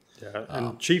 yeah,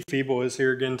 and Chief Feeble is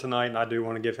here again tonight, and I do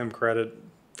want to give him credit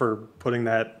for putting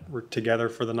that together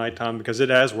for the nighttime because it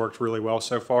has worked really well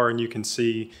so far, and you can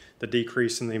see the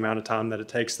decrease in the amount of time that it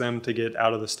takes them to get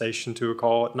out of the station to a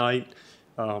call at night.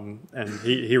 And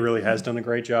he really has done a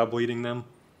great job leading them.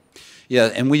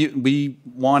 Yeah, and we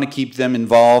want to keep them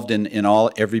involved in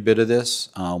every bit of this.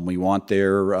 We want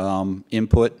their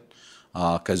input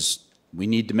because we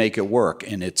need to make it work.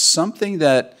 And it's something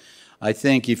that I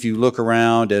think if you look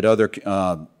around at other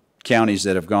counties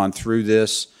that have gone through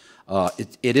this,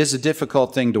 it is a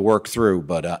difficult thing to work through,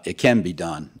 but it can be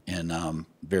done. And I'm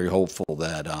very hopeful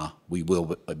that we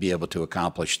will be able to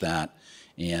accomplish that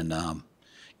and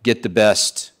get the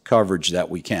best coverage that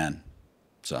we can.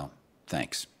 So,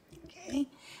 thanks. Okay.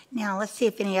 Now, let's see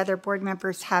if any other board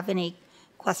members have any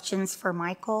questions for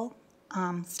Michael.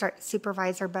 Start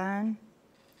Supervisor Bone.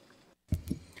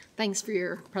 Thanks for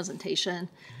your presentation.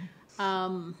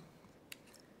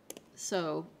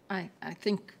 So I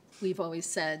think we've always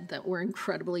said that we're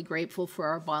incredibly grateful for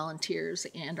our volunteers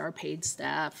and our paid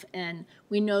staff. And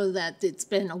we know that it's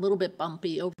been a little bit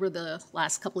bumpy over the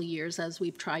last couple of years as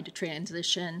we've tried to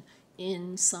transition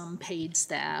in some paid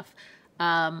staff.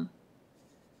 But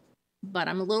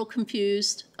I'm a little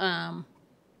confused,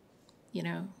 you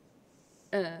know,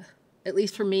 at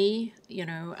least for me, you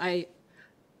know, I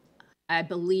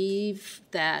believe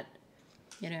that,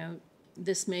 you know,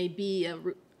 this may be a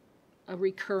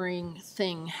recurring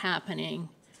thing happening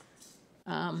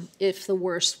if the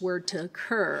worst were to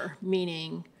occur,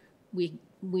 meaning we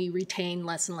retain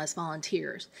less and less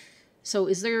volunteers. So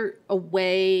is there a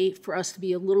way for us to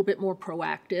be a little bit more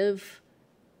proactive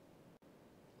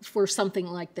for something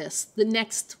like this, the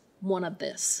next one of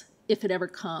this, if it ever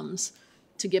comes,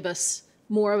 to give us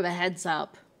more of a heads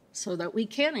up so that we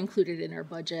can include it in our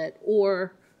budget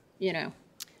or, you know,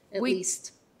 at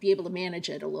least be able to manage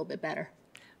it a little bit better?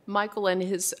 Michael and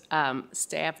his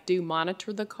staff do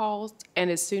monitor the calls, and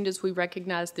as soon as we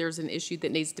recognize there's an issue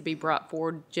that needs to be brought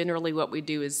forward, generally what we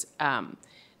do is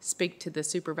speak to the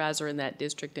supervisor in that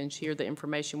district and share the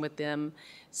information with them.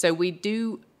 So we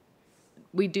do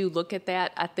look at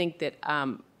that. I think that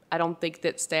I don't think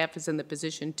that staff is in the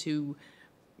position to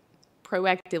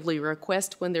proactively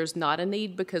request when there's not a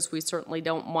need, because we certainly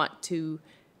don't want to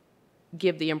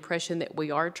give the impression that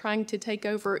we are trying to take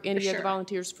over any of the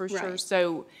volunteers for sure.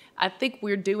 So I think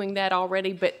we're doing that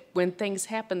already, but when things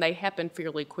happen, they happen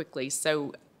fairly quickly.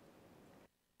 So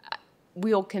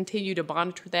we'll continue to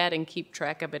monitor that and keep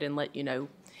track of it and let you know.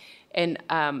 And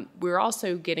we're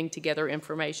also getting together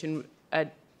information.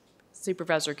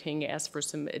 Supervisor King asked for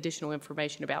some additional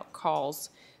information about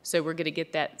calls. So we're going to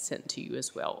get that sent to you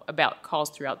as well, about calls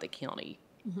throughout the county,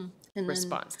 and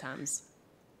response times.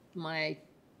 My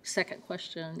second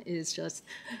question is just,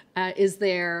 is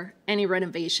there any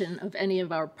renovation of any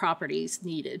of our properties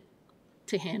needed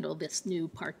to handle this new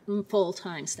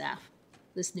full-time staff,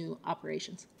 this new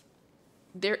operations?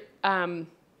 There,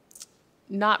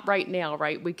 not right now,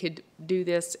 right? We could do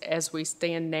this as we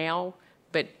stand now,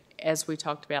 but as we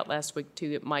talked about last week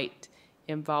too, it might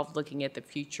involve looking at the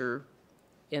future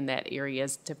in that area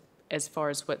as far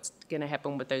as what's going to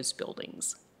happen with those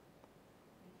buildings.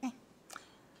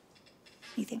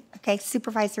 Anything? Okay,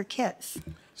 Supervisor Kitts.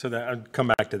 So that I'd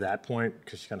come back to that point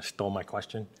because you kind of stole my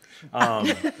question.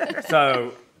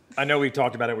 So I know we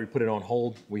talked about it. We put it on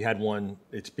hold. We had one.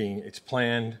 It's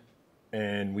planned,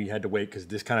 and we had to wait because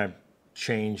this kind of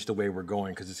changed the way we're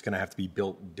going because it's going to have to be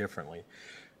built differently.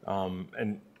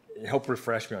 And help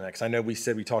refresh me on that because I know we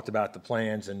said we talked about the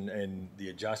plans and the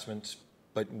adjustments,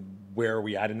 but where are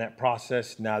we at in that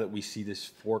process now that we see this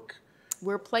fork?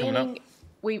 We're planning.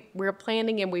 We're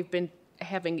planning, and we've been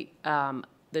having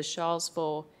the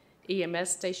Shawsville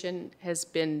EMS station has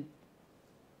been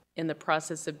in the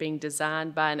process of being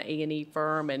designed by an A&E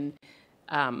firm, and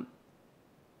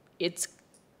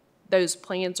those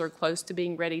plans are close to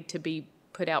being ready to be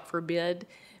put out for bid.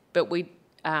 But we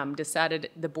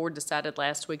the board decided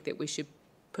last week that we should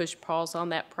push pause on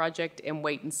that project and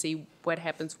wait and see what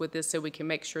happens with this so we can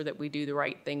make sure that we do the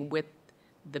right thing with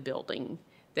the building,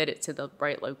 that it's in the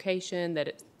right location,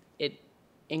 that it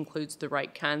includes the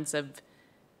right kinds of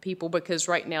people, because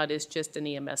right now it is just an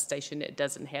EMS station. It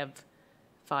doesn't have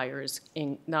fires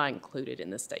not included in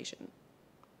the station.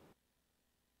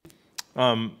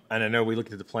 And I know we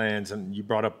looked at the plans, and you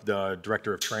brought up the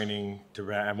director of training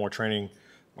to add more training.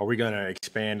 Are we going to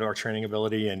expand our training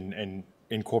ability and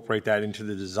incorporate that into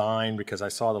the design? Because I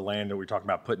saw the land that we're talking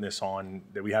about putting this on,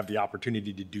 that we have the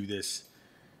opportunity to do this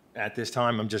at this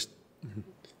time. I'm just...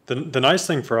 The nice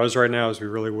thing for us right now is we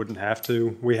really wouldn't have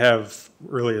to. We have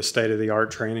really a state-of-the-art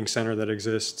training center that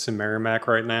exists in Merrimack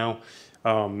right now.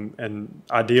 And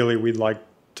ideally, we'd like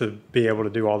to be able to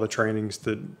do all the trainings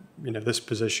that, you know, this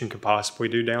position could possibly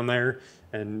do down there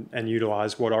and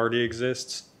utilize what already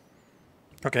exists.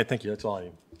 Okay, thank you. That's all I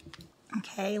need.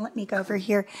 Okay, let me go over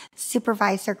here.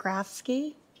 Supervisor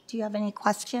Grafsky, do you have any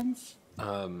questions?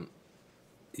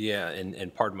 Yeah,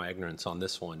 and pardon my ignorance on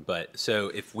this one, but so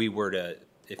if we were to,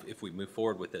 if we move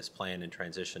forward with this plan and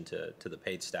transition to the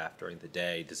paid staff during the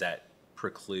day, does that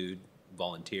preclude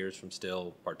volunteers from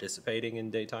still participating in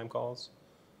daytime calls?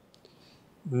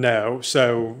 No,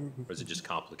 so... Or does it just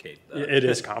complicate? It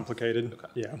is complicated, okay.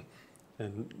 Yeah.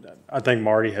 And I think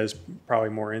Marty has probably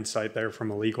more insight there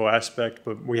from a legal aspect,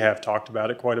 but we have talked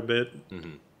about it quite a bit.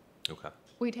 Mm-hmm. Okay.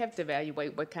 We'd have to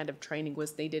evaluate what kind of training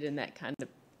was needed in that kind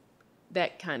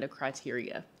of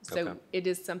criteria. So okay. It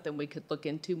is something we could look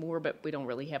into more, but we don't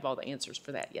really have all the answers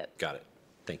for that yet. Got it.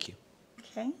 Thank you.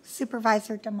 Okay,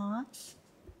 Supervisor DeMont.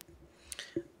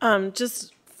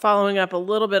 Just following up a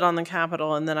little bit on the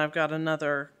capital, and then I've got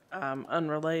another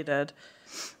unrelated.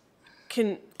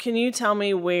 Can you tell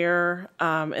me where,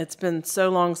 it's been so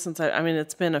long since I mean,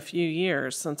 it's been a few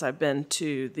years since I've been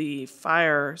to the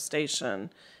fire station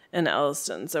in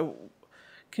Elliston. So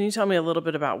can you tell me a little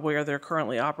bit about where they're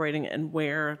currently operating and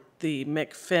where the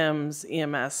McFims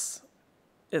EMS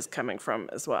is coming from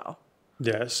as well?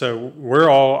 Yeah, so we're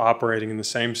all operating in the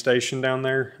same station down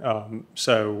there.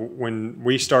 So when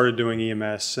we started doing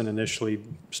EMS and initially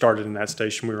started in that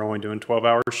station, we were only doing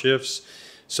 12-hour shifts.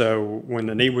 So when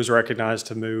the need was recognized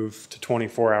to move to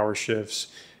 24-hour shifts,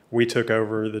 we took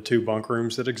over the 2 bunk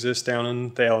rooms that exist down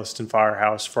in the Elliston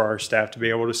Firehouse for our staff to be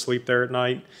able to sleep there at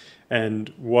night.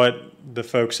 And what the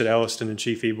folks at Elliston and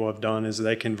Chief Eagle have done is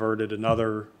they converted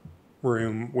another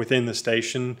room within the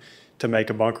station to make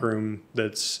a bunk room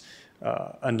that's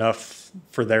enough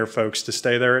for their folks to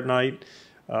stay there at night.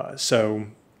 So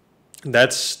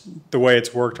that's the way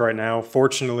it's worked right now.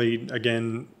 Fortunately,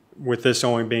 again, with this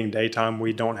only being daytime,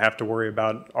 we don't have to worry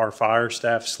about our fire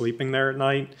staff sleeping there at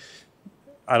night.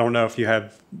 I don't know if you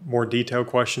have more detailed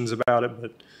questions about it,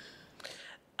 but...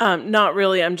 Not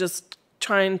really. I'm just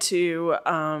trying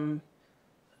to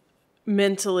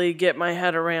mentally get my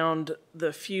head around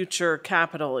the future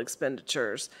capital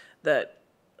expenditures that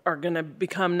are going to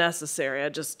become necessary. I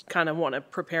just kind of want to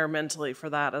prepare mentally for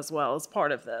that as well as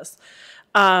part of this.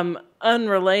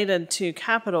 Unrelated to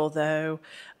capital, though,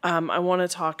 I want to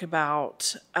talk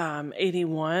about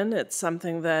 81. It's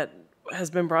something that has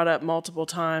been brought up multiple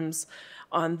times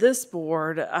on this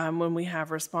board when we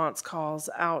have response calls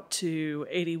out to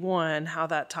 81, how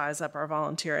that ties up our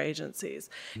volunteer agencies.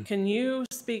 Mm-hmm. Can you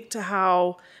speak to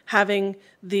how having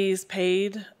these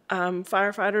paid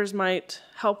firefighters might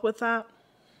help with that?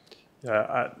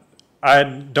 I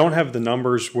don't have the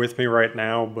numbers with me right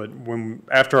now, but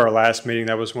after our last meeting,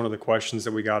 that was one of the questions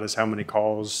that we got, is how many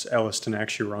calls Elliston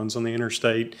actually runs on the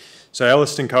interstate. So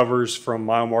Elliston covers from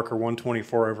mile marker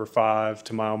 124/5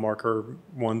 to mile marker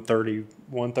 130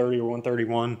 or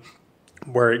 131,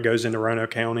 where it goes into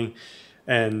Roanoke County.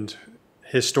 And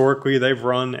historically, they've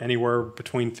run anywhere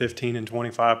between 15 and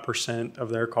 25% of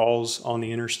their calls on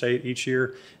the interstate each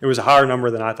year. It was a higher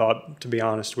number than I thought, to be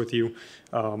honest with you.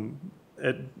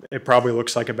 It probably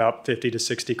looks like about 50 to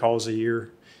 60 calls a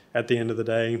year at the end of the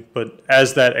day. But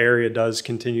as that area does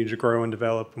continue to grow and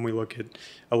develop, and we look at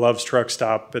a Love's truck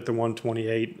stop at the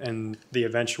 128 and the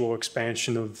eventual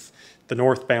expansion of the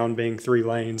northbound being 3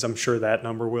 lanes, I'm sure that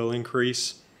number will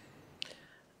increase.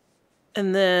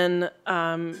 And then,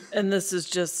 and this is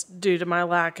just due to my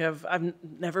lack of, I've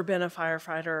never been a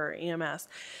firefighter or EMS.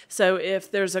 So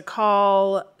if there's a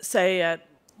call, say at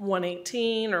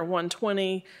 118 or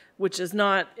 120, which is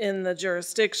not in the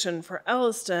jurisdiction for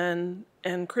Elliston,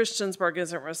 and Christiansburg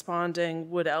isn't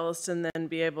responding, would Elliston then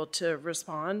be able to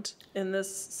respond in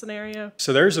this scenario?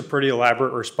 So there's a pretty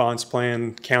elaborate response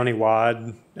plan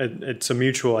countywide. It's a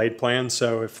mutual aid plan.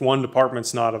 So if one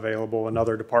department's not available,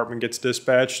 another department gets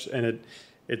dispatched, and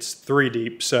it's 3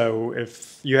 deep. So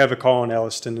if you have a call in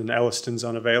Elliston and Elliston's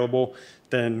unavailable,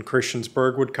 then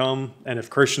Christiansburg would come. And if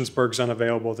Christiansburg's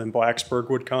unavailable, then Blacksburg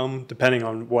would come, depending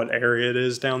on what area it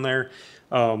is down there.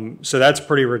 So that's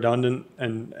pretty redundant.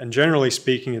 And generally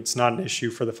speaking, it's not an issue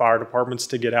for the fire departments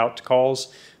to get out to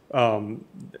calls.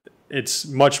 It's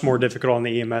much more difficult on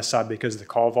the EMS side because the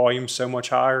call volume is so much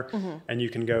higher, and you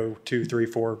can go 2, 3,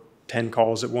 4, 10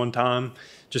 calls at one time,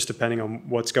 just depending on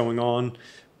what's going on.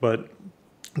 But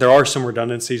there are some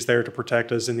redundancies there to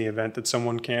protect us in the event that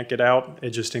someone can't get out.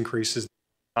 It just increases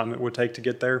the time it would take to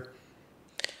get there.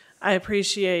 I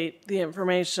appreciate the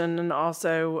information and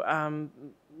also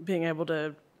being able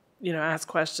to, ask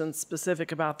questions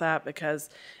specific about that, because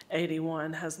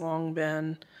 81 has long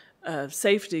been a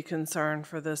safety concern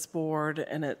for this board,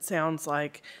 and it sounds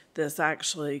like this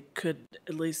actually could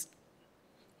at least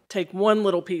take one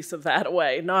little piece of that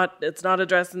away. It's not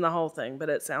addressing the whole thing, but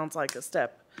it sounds like a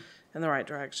step in the right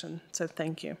direction. So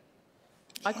thank you.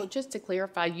 Michael, just to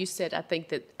clarify, you said, I think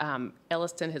that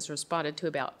Elliston has responded to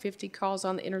about 50 calls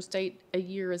on the interstate a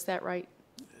year. Is that right?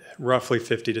 Roughly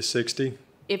 50 to 60.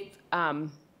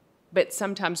 But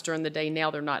sometimes during the day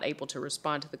now they're not able to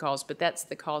respond to the calls, but that's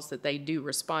the calls that they do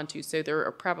respond to. So there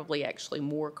are probably actually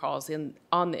more calls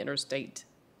on the interstate.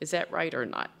 Is that right or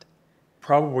not?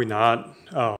 Probably not.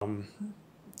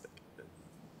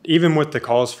 Even with the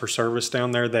calls for service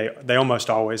down there, they almost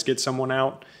always get someone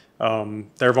out.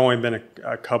 There have only been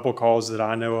a couple calls that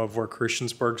I know of where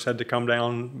Christiansburg's had to come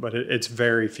down, but it's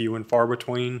very few and far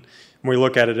between. When we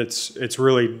look at it, it's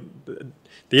really,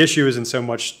 the issue isn't so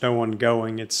much no one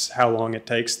going, it's how long it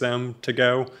takes them to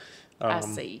go. I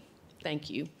see. Thank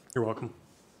you. You're welcome.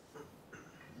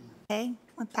 Okay,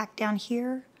 went back down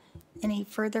here. Any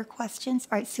further questions?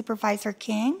 All right, Supervisor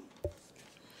King?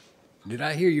 Did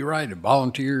I hear you right? The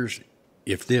volunteers,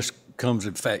 if this comes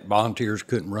in fact, volunteers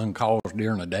couldn't run calls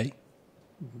during the day?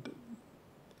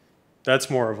 That's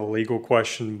more of a legal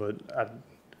question, but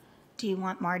Do you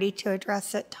want Marty to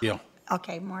address it? Yeah.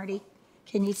 Okay, Marty,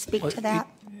 can you speak to that?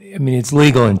 I mean, it's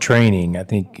legal and training, I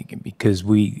think, because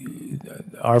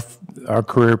our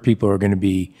career people are going to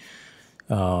be,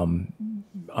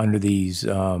 under these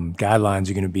guidelines,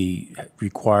 are going to be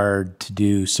required to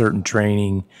do certain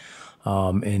training.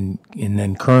 And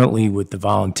then currently with the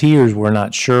volunteers, we're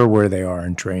not sure where they are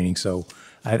in training. So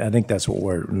I think that's what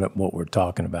we're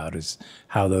talking about, is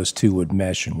how those two would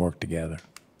mesh and work together.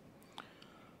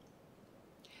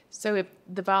 So if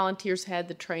the volunteers had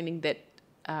the training that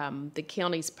the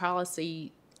county's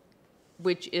policy,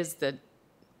 which is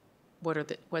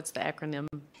what's the acronym?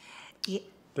 the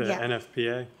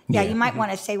NFPA. Yeah, you might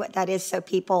want to say what that is so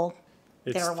people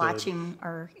that It's are the watching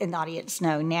or in the audience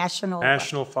know. National.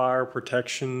 National Fire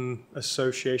Protection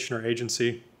Association or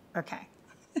agency. Okay.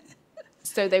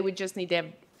 So they would just need to have,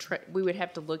 we would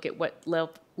have to look at what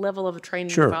level of training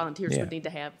Sure, the volunteers yeah. would need to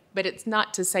have. But it's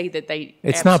not to say that they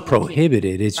It's not absolutely can't.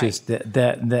 prohibited. It's Right. just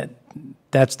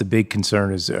that's the big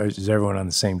concern is everyone on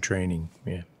the same training.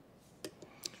 Yeah.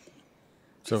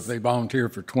 So if they volunteer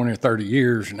for 20 or 30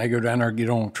 years and they go down there and get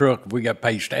on a truck, if we got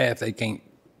paid staff, they can't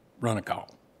run a call.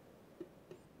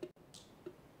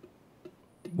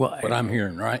 Well, What I'm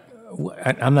hearing, right?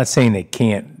 I'm not saying they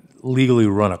can't legally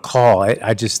run a call.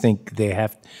 I just think they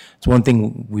have. It's one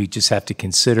thing we just have to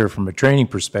consider from a training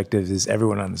perspective: is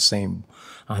everyone on the same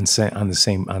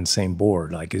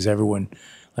board? Like, is everyone,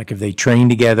 like, if they train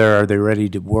together, are they ready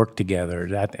to work together?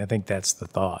 I think that's the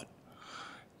thought.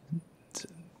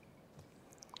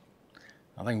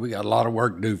 I think we got a lot of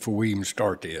work to do before we even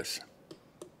start this.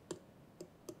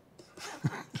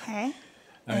 Okay.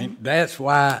 I mean, that's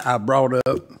why I brought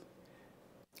up,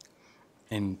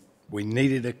 and we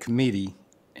needed a committee,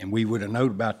 and we would have known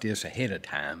about this ahead of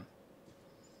time.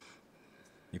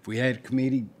 If we had a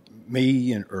committee,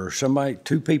 me or somebody,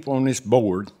 2 people on this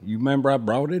board, you remember I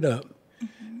brought it up,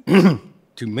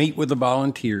 to meet with the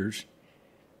volunteers.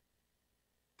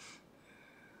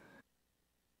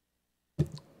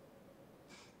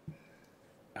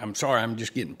 I'm sorry, I'm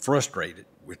just getting frustrated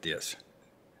with this.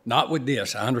 Not with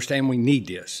this. I understand we need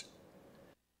this.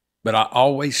 But I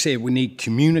always said we need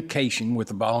communication with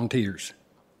the volunteers.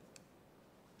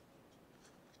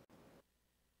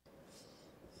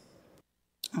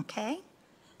 Okay.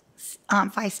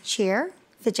 Vice Chair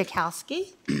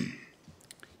Fidzikowski.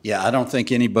 Yeah, I don't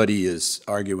think anybody is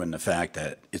arguing the fact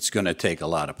that it's going to take a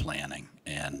lot of planning.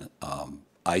 And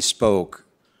I spoke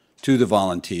to the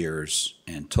volunteers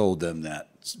and told them that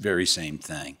very same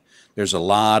thing. There's a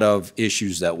lot of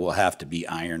issues that will have to be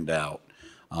ironed out.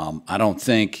 I don't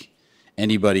think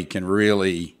anybody can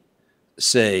really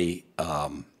say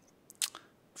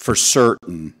for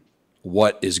certain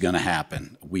what is going to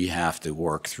happen. We have to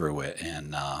work through it,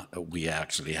 and we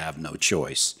actually have no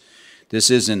choice. This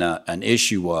isn't an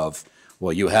issue of,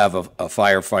 well, you have a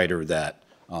firefighter that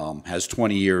has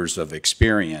 20 years of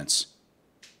experience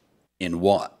in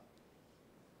what?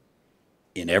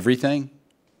 In everything?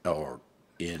 Or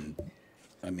in,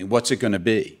 I mean, what's it going to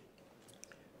be?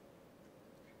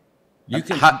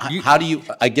 How do you,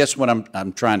 I guess what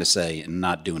I'm trying to say, and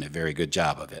not doing a very good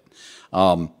job of it,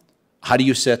 how do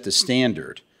you set the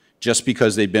standard? Just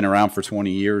because they've been around for 20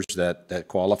 years that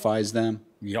qualifies them?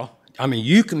 Yeah. I mean,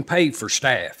 you can pay for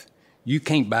staff. You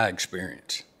can't buy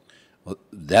experience. Well,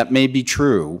 that may be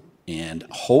true, and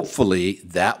hopefully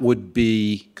that would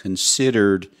be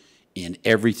considered in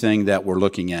everything that we're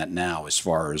looking at now as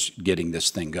far as getting this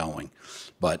thing going.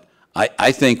 But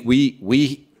I think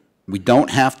we don't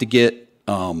have to get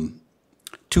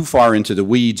too far into the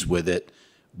weeds with it.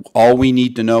 All we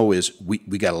need to know is we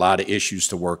got a lot of issues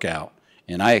to work out.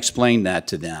 And I explained that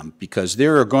to them because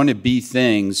there are going to be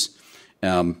things,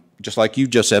 just like you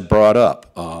just had brought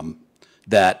up,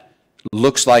 that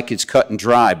looks like it's cut and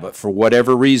dry, but for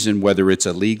whatever reason, whether it's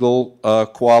a legal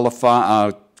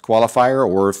qualifier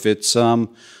or if it's a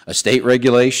state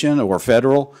regulation or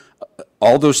federal,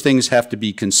 all those things have to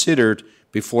be considered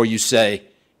before you say,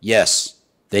 yes,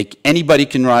 anybody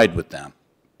can ride with them.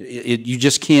 You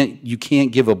just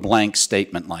can't give a blank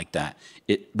statement like that.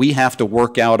 We have to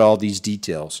work out all these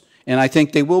details, and I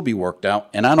think they will be worked out,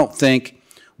 and I don't think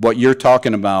what you're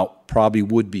talking about probably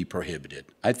would be prohibited.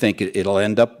 I think it'll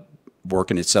end up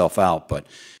working itself out, but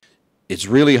it's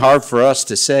really hard for us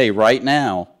to say right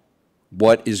now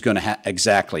what is going to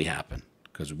exactly happen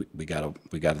because we got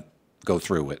to go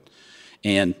through it.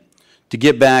 And to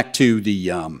get back to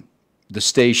the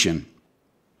station,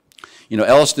 you know,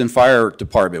 Elliston Fire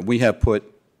Department, we've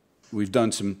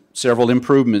done several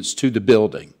improvements to the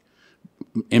building,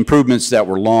 improvements that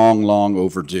were long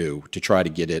overdue to try to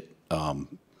get it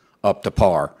up to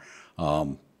par.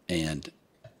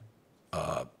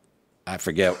 I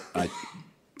forget, I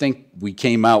think we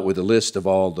came out with a list of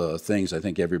all the things. I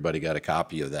think everybody got a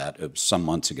copy of that some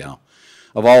months ago,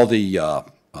 of all the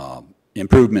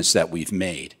improvements that we've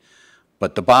made.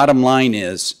 But the bottom line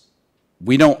is,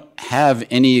 we don't have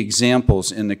any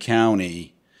examples in the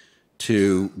county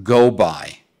to go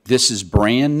by. This is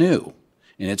brand new,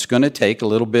 and it's going to take a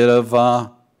little bit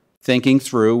of thinking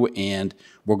through, and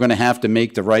we're going to have to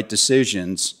make the right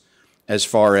decisions as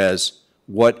far as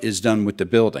what is done with the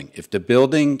building. If the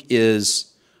building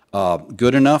is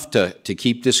good enough to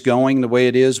keep this going the way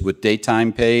it is with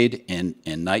daytime paid and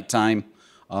nighttime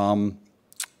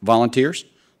volunteers,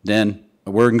 then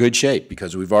we're in good shape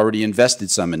because we've already invested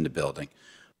some in the building.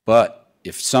 But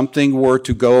if something were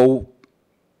to go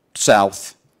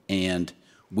south and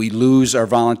we lose our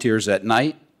volunteers at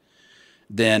night,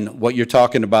 then what you're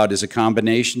talking about is a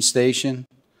combination station.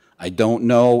 I don't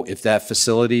know if that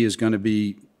facility is going to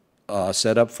be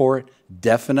set up for it.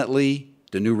 Definitely,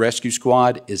 the new rescue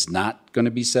squad is not going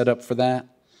to be set up for that.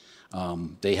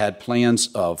 They had plans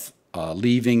of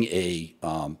leaving a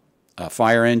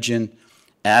fire engine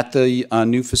at the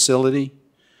new facility,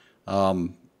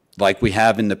 like we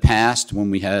have in the past when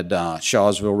we had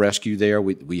Shawsville Rescue there.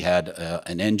 We had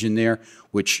an engine there,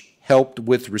 which helped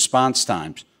with response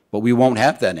times. But we won't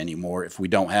have that anymore if we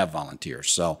don't have volunteers.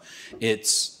 So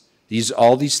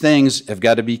all these things have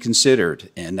got to be considered,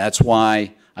 and that's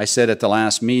why I said at the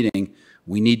last meeting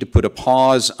we need to put a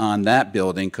pause on that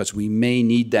building because we may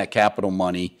need that capital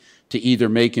money to either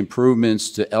make improvements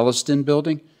to Elliston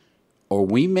building, or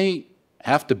we may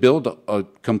have to build a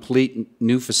complete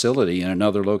new facility in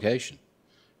another location.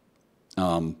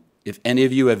 If any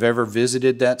of you have ever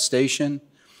visited that station,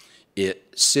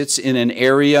 it sits in an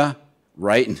area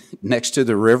right next to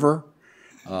the river.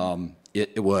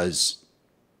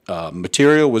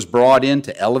 Material was brought in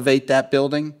to elevate that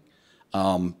building,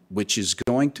 which is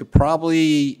going to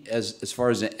probably, as far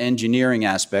as an engineering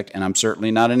aspect, and I'm certainly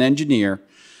not an engineer,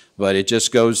 but it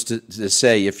just goes to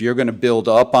say if you're going to build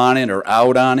up on it or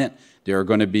out on it, there are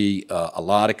going to be a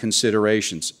lot of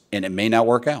considerations, and it may not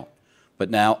work out.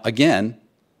 But now, again,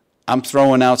 I'm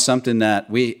throwing out something that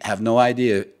we have no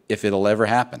idea if it'll ever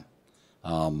happen.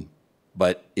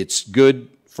 But it's good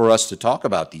for us to talk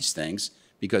about these things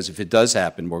because if it does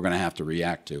happen, we're going to have to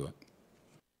react to it.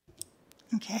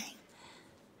 Okay.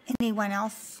 Anyone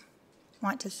else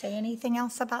want to say anything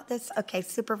else about this? Okay,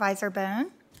 Supervisor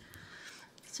Bone.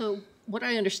 So what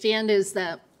I understand is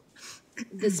that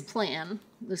this plan,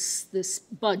 this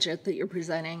budget that you're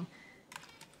presenting,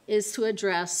 is to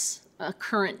address a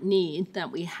current need that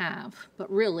we have.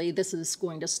 But really, this is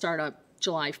going to start up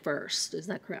July 1st. Is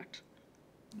that correct?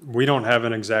 we don't have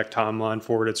an exact timeline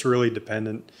for it. It's really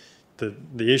dependent.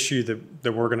 The issue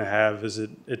that we're going to have is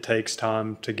it takes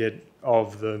time to get all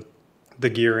of the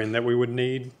gear in that we would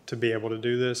need to be able to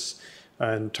do this.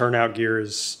 And turnout gear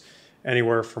is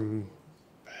anywhere from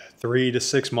 3 to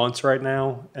 6 months right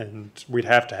now, and we'd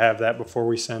have to have that before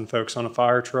we send folks on a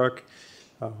fire truck.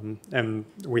 And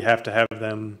we have to have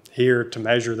them here to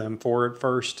measure them for it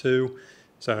first too.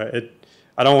 So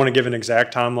I don't want to give an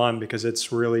exact timeline because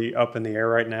it's really up in the air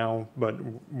right now, but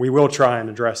we will try and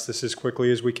address this as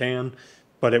quickly as we can,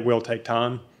 but it will take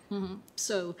time. Mm-hmm.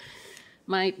 So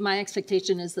my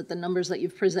expectation is that the numbers that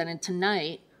you've presented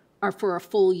tonight are for a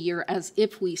full year as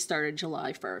if we started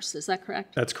July 1st. Is that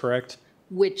correct? That's correct.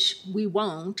 Which we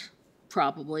won't,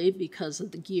 probably, because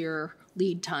of the gear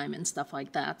lead time and stuff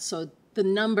like that. So the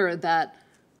number that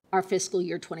our fiscal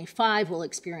year 25 will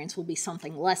experience will be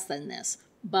something less than this.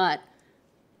 But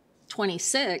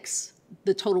 26,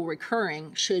 the total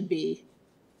recurring should be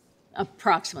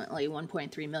approximately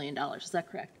 $1.3 million. Is that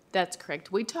correct? That's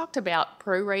correct. We talked about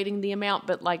prorating the amount,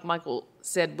 but like Michael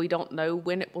said, we don't know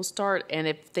when it will start. And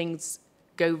if things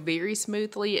go very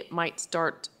smoothly, it might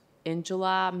start in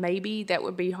July. Maybe that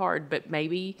would be hard, but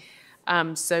maybe.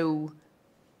 So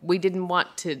we didn't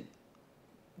want to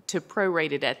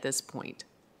prorate it at this point.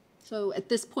 So at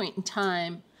this point in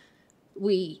time,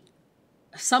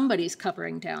 somebody's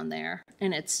covering down there,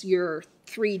 and it's your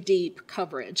 3 deep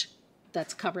coverage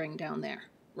that's covering down there,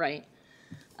 right?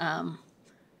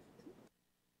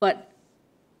 But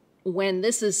when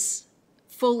this is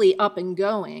fully up and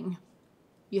going,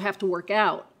 you have to work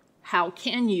out how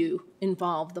can you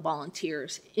involve the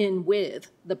volunteers in with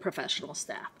the professional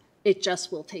staff. It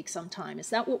just will take some time. Is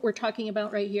that what we're talking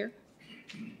about right here?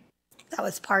 That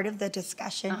was part of the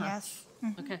discussion, yes.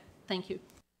 Okay, thank you.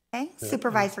 Okay,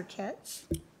 Supervisor Kitts.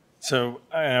 So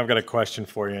I've got a question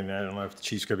for you, and I don't know if the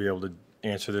chief's going to be able to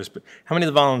answer this, but how many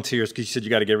of the volunteers, because you said you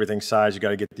got to get everything sized, you got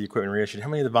to get the equipment reissued, how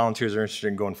many of the volunteers are interested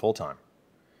in going full-time?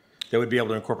 That would be able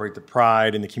to incorporate the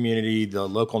pride in the community, the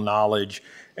local knowledge,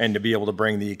 and to be able to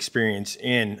bring the experience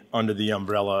in under the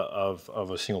umbrella of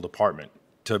a single department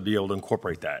to be able to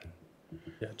incorporate that.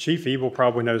 Yeah, Chief Evil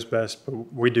probably knows best,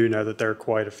 but we do know that there are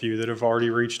quite a few that have already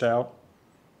reached out.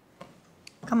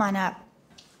 Come on up.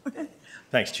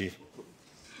 Thanks, Chief.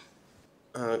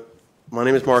 My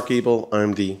name is Mark Ebel.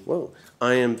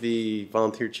 I am the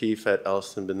volunteer chief at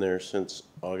Elliston. Been there since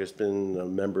August. Been a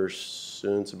member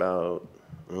since about,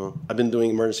 I've been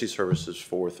doing emergency services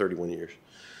for 31 years.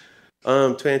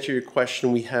 To answer your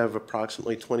question, we have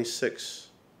approximately 26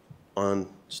 on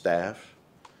staff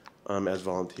as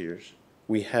volunteers.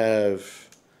 We have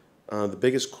the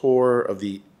biggest core of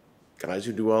the guys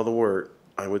who do all the work,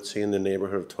 I would say in the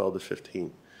neighborhood of 12 to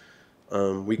 15.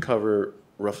 We cover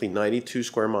roughly 92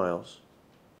 square miles.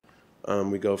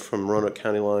 We go from Roanoke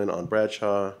County line on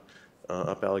Bradshaw,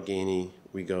 up Allegheny.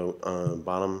 We go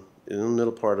bottom in the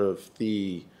middle part of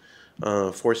the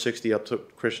 460 up to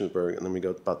Christiansburg, and then we go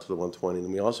about to the 120. And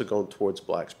then we also go towards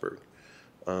Blacksburg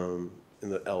in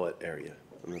the Ellet area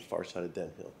on the far side of Den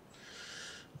Hill.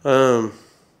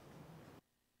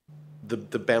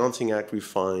 The balancing act we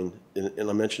find, and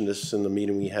I mentioned this in the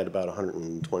meeting we had about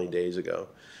 120 days ago,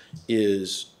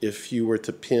 is if you were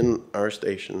to pin our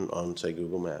station on, say,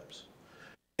 Google Maps,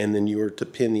 and then you were to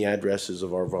pin the addresses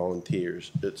of our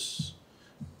volunteers, it's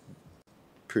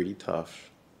pretty tough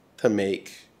to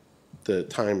make the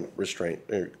time restraint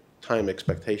or time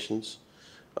expectations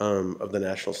of the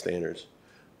national standards.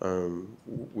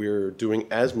 We're doing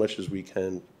as much as we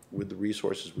can with the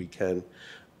resources we can.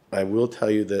 I will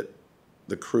tell you that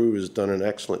the crew has done an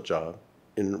excellent job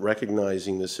in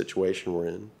recognizing the situation we're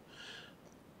in.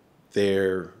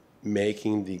 They're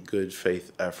making the good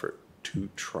faith effort to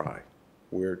try.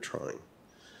 We're trying.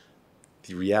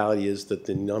 The reality is that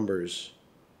the numbers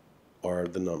are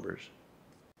the numbers.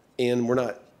 And we're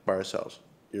not by ourselves.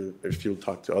 If you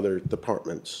talk to other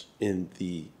departments in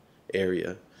the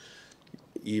area,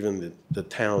 even the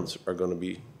towns are going to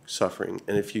be suffering.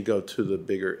 And if you go to the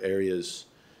bigger areas,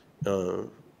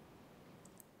 Roanoke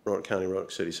County,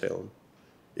 Roanoke City, Salem,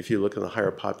 if you look at the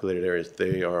higher populated areas,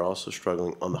 they are also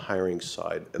struggling on the hiring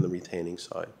side and the retaining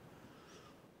side.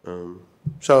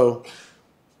 So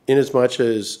in as much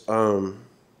as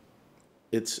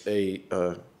it's I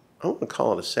don't want to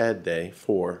call it a sad day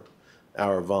for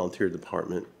our volunteer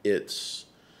department, it's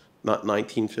not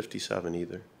 1957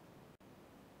 either,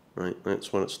 right?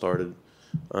 That's when it started.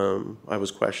 I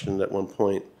was questioned at one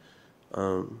point,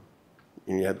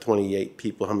 you had 28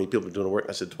 people, how many people are doing the work?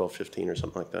 I said 12, 15 or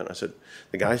something like that. And I said,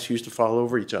 the guys who used to fall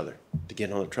over each other to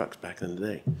get on the trucks back in the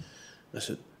day. I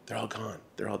said, they're all gone.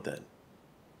 They're all dead.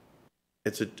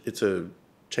 It's a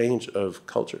change of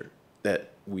culture that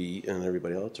we and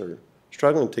everybody else are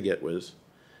struggling to get with.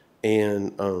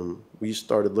 And we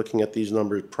started looking at these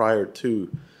numbers prior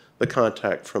to the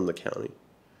contact from the county.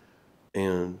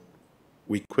 And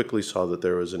we quickly saw that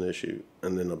there was an issue.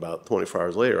 And then about 24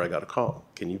 hours later, I got a call.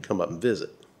 Can you come up and visit?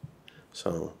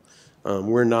 So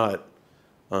we're not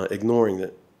ignoring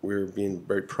that. We're being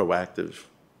very proactive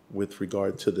with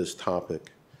regard to this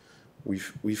topic. We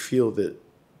feel that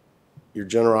your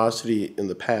generosity in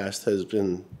the past has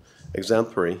been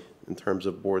exemplary in terms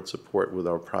of board support with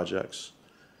our projects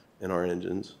and our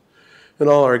engines and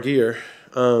all our gear.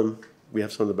 We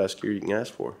have some of the best gear you can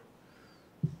ask for.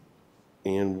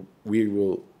 And we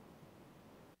will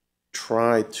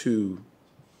try to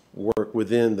work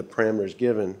within the parameters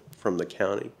given from the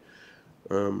county.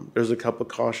 There's a couple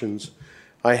of cautions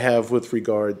I have with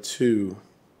regard to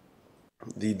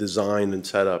the design and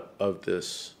setup of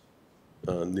this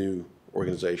new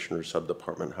organization or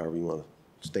sub-department, however you want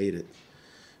to state it.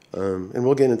 And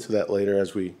we'll get into that later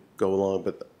as we go along,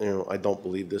 but I don't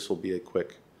believe this will be a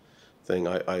quick thing.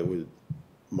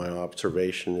 My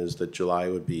observation is that July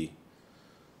would be,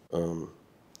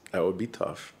 that would be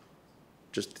tough.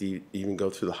 Just to even go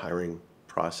through the hiring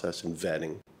process and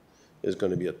vetting is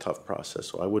going to be a tough process.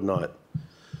 So I would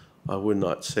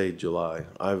not say July.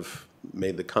 I've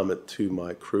made the comment to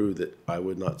my crew that I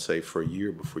would not say for a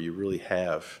year before you really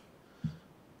have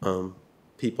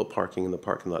people parking in the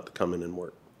parking lot to come in and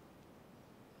work.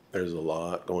 There's a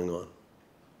lot going on.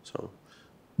 So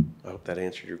I hope that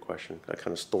answered your question. I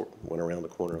kind of went around the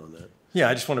corner on that. Yeah,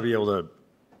 I just want to be able to,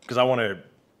 because I want to,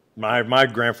 my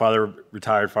grandfather,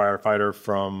 retired firefighter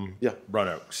from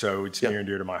Roanoke, so it's near and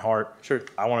dear to my heart. Sure.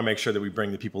 I want to make sure that we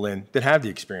bring the people in that have the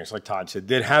experience, like Todd said,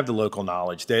 that have the local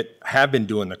knowledge, that have been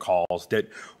doing the calls, that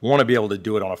want to be able to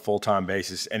do it on a full-time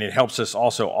basis, and it helps us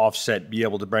also offset, be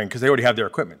able to bring, because they already have their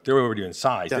equipment. They're already in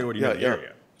size. They already know the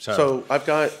area. So I've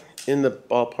got, in the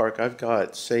ballpark, I've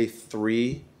got, say,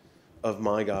 3 of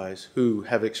my guys who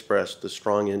have expressed a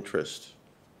strong interest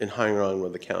in hiring on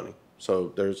with the county.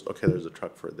 So there's a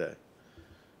truck for a day.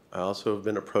 I also have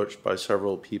been approached by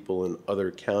several people in other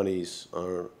counties,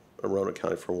 Roanoke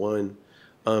County for one,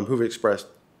 who've expressed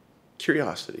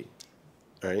curiosity.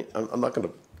 All right, I'm not going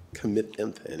to commit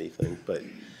them to anything, but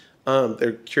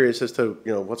they're curious as to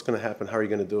what's going to happen, how are you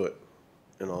going to do it,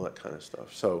 and all that kind of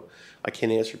stuff. So I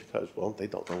can't answer because, well, they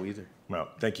don't know either. Well,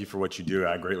 thank you for what you do.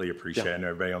 I greatly appreciate it. I know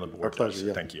everybody on the board. Our pleasure.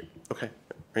 Does. Thank you. Okay.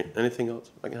 Right. Anything else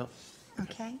I can help?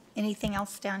 Okay. Anything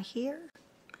else down here?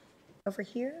 Over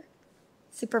here?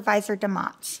 Supervisor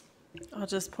DeMotts. I'll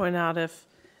just point out if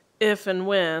and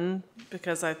when,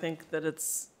 because I think that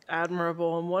it's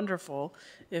admirable and wonderful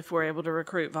if we're able to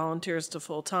recruit volunteers to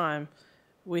full-time,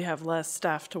 we have less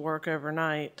staff to work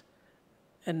overnight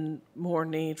and more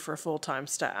need for full-time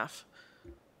staff.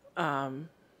 I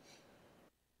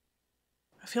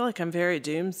feel like I'm very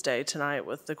doomsday tonight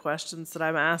with the questions that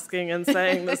I'm asking and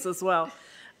saying this as well.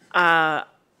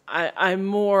 I'm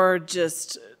more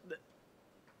just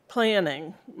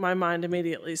planning. My mind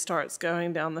immediately starts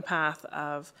going down the path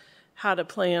of how to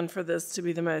plan for this to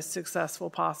be the most successful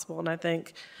possible. And I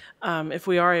think if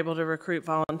we are able to recruit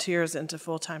volunteers into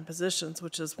full-time positions,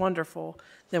 which is wonderful,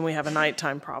 then we have a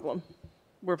nighttime problem.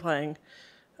 We're playing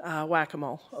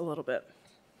whack-a-mole a little bit.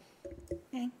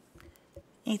 Okay.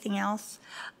 Anything else?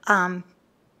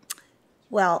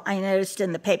 Well, I noticed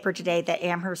in the paper today that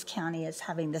Amherst County is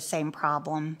having the same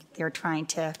problem. They're trying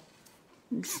to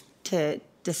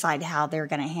decide how they're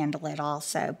going to handle it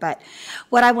also. But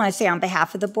what I want to say on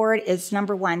behalf of the board is,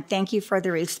 number one, thank you for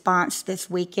the response this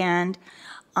weekend.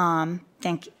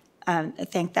 Thank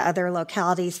the other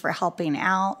localities for helping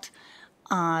out.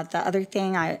 The other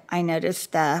thing, I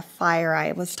noticed the fire.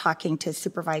 I was talking to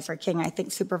Supervisor King, I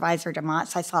think Supervisor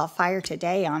DeMotts. I saw a fire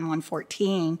today on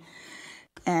 114,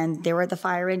 and there were the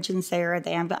fire engines there.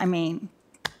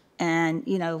 And,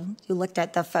 you looked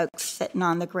at the folks sitting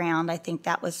on the ground. I think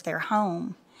that was their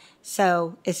home.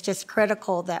 So it's just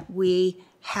critical that we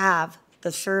have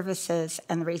the services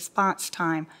and the response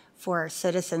time for our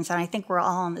citizens. And I think we're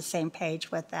all on the same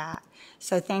page with that.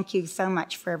 So thank you so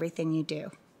much for everything you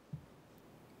do.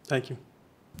 Thank you.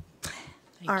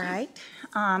 All right.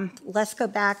 Let's go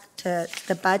back to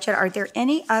the budget. Are there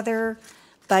any other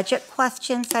budget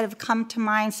questions that have come to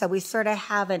mind? So we sort of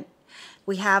have an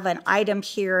item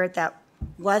here that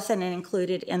wasn't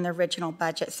included in the original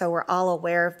budget, so we're all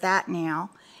aware of that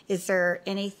now. Is there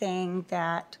anything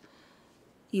that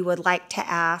you would like to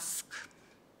ask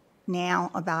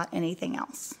now about anything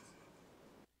else?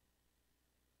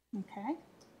 Okay.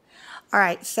 All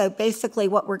right, so basically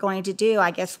what we're going to do,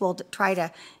 I guess we'll try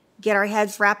to get our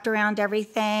heads wrapped around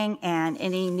everything, and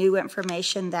any new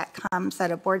information that comes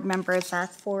that a board member has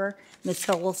asked for, Ms.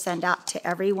 Hill will send out to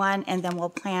everyone, and then we'll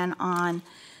plan on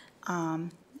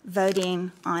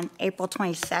voting on April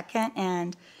 22nd,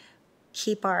 and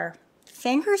keep our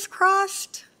fingers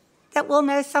crossed that we'll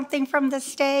know something from the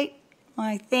state.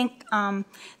 I think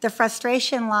the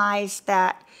frustration lies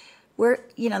that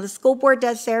the school board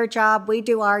does their job, we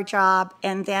do our job,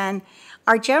 and then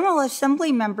our General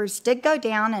Assembly members did go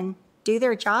down and do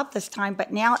their job this time,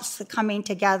 but now it's the coming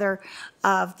together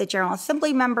of the General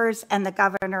Assembly members and the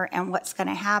governor and what's going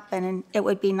to happen. And it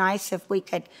would be nice if we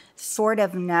could sort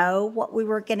of know what we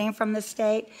were getting from the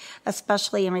state,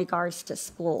 especially in regards to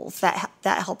schools. That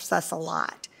helps us a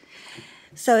lot.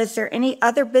 So is there any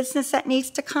other business that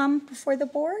needs to come before the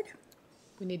board?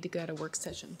 We need to go to work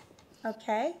session.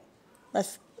 Okay,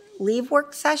 let's leave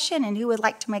work session, and who would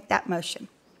like to make that motion?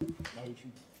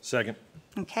 Second.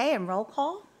 Okay, and roll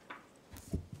call.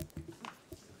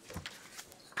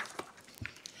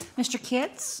 Mr.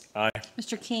 Kitts? Aye.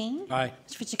 Mr. King? Aye.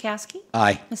 Mr. Fidzikowski?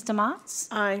 Aye. Mr. Motts?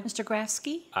 Aye. Mr.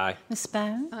 Grafsky? Aye. Ms.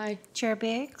 Bone? Aye. Chair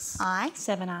Biggs? Aye.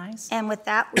 7 ayes. And with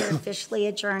that, we're officially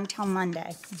adjourned till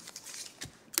Monday.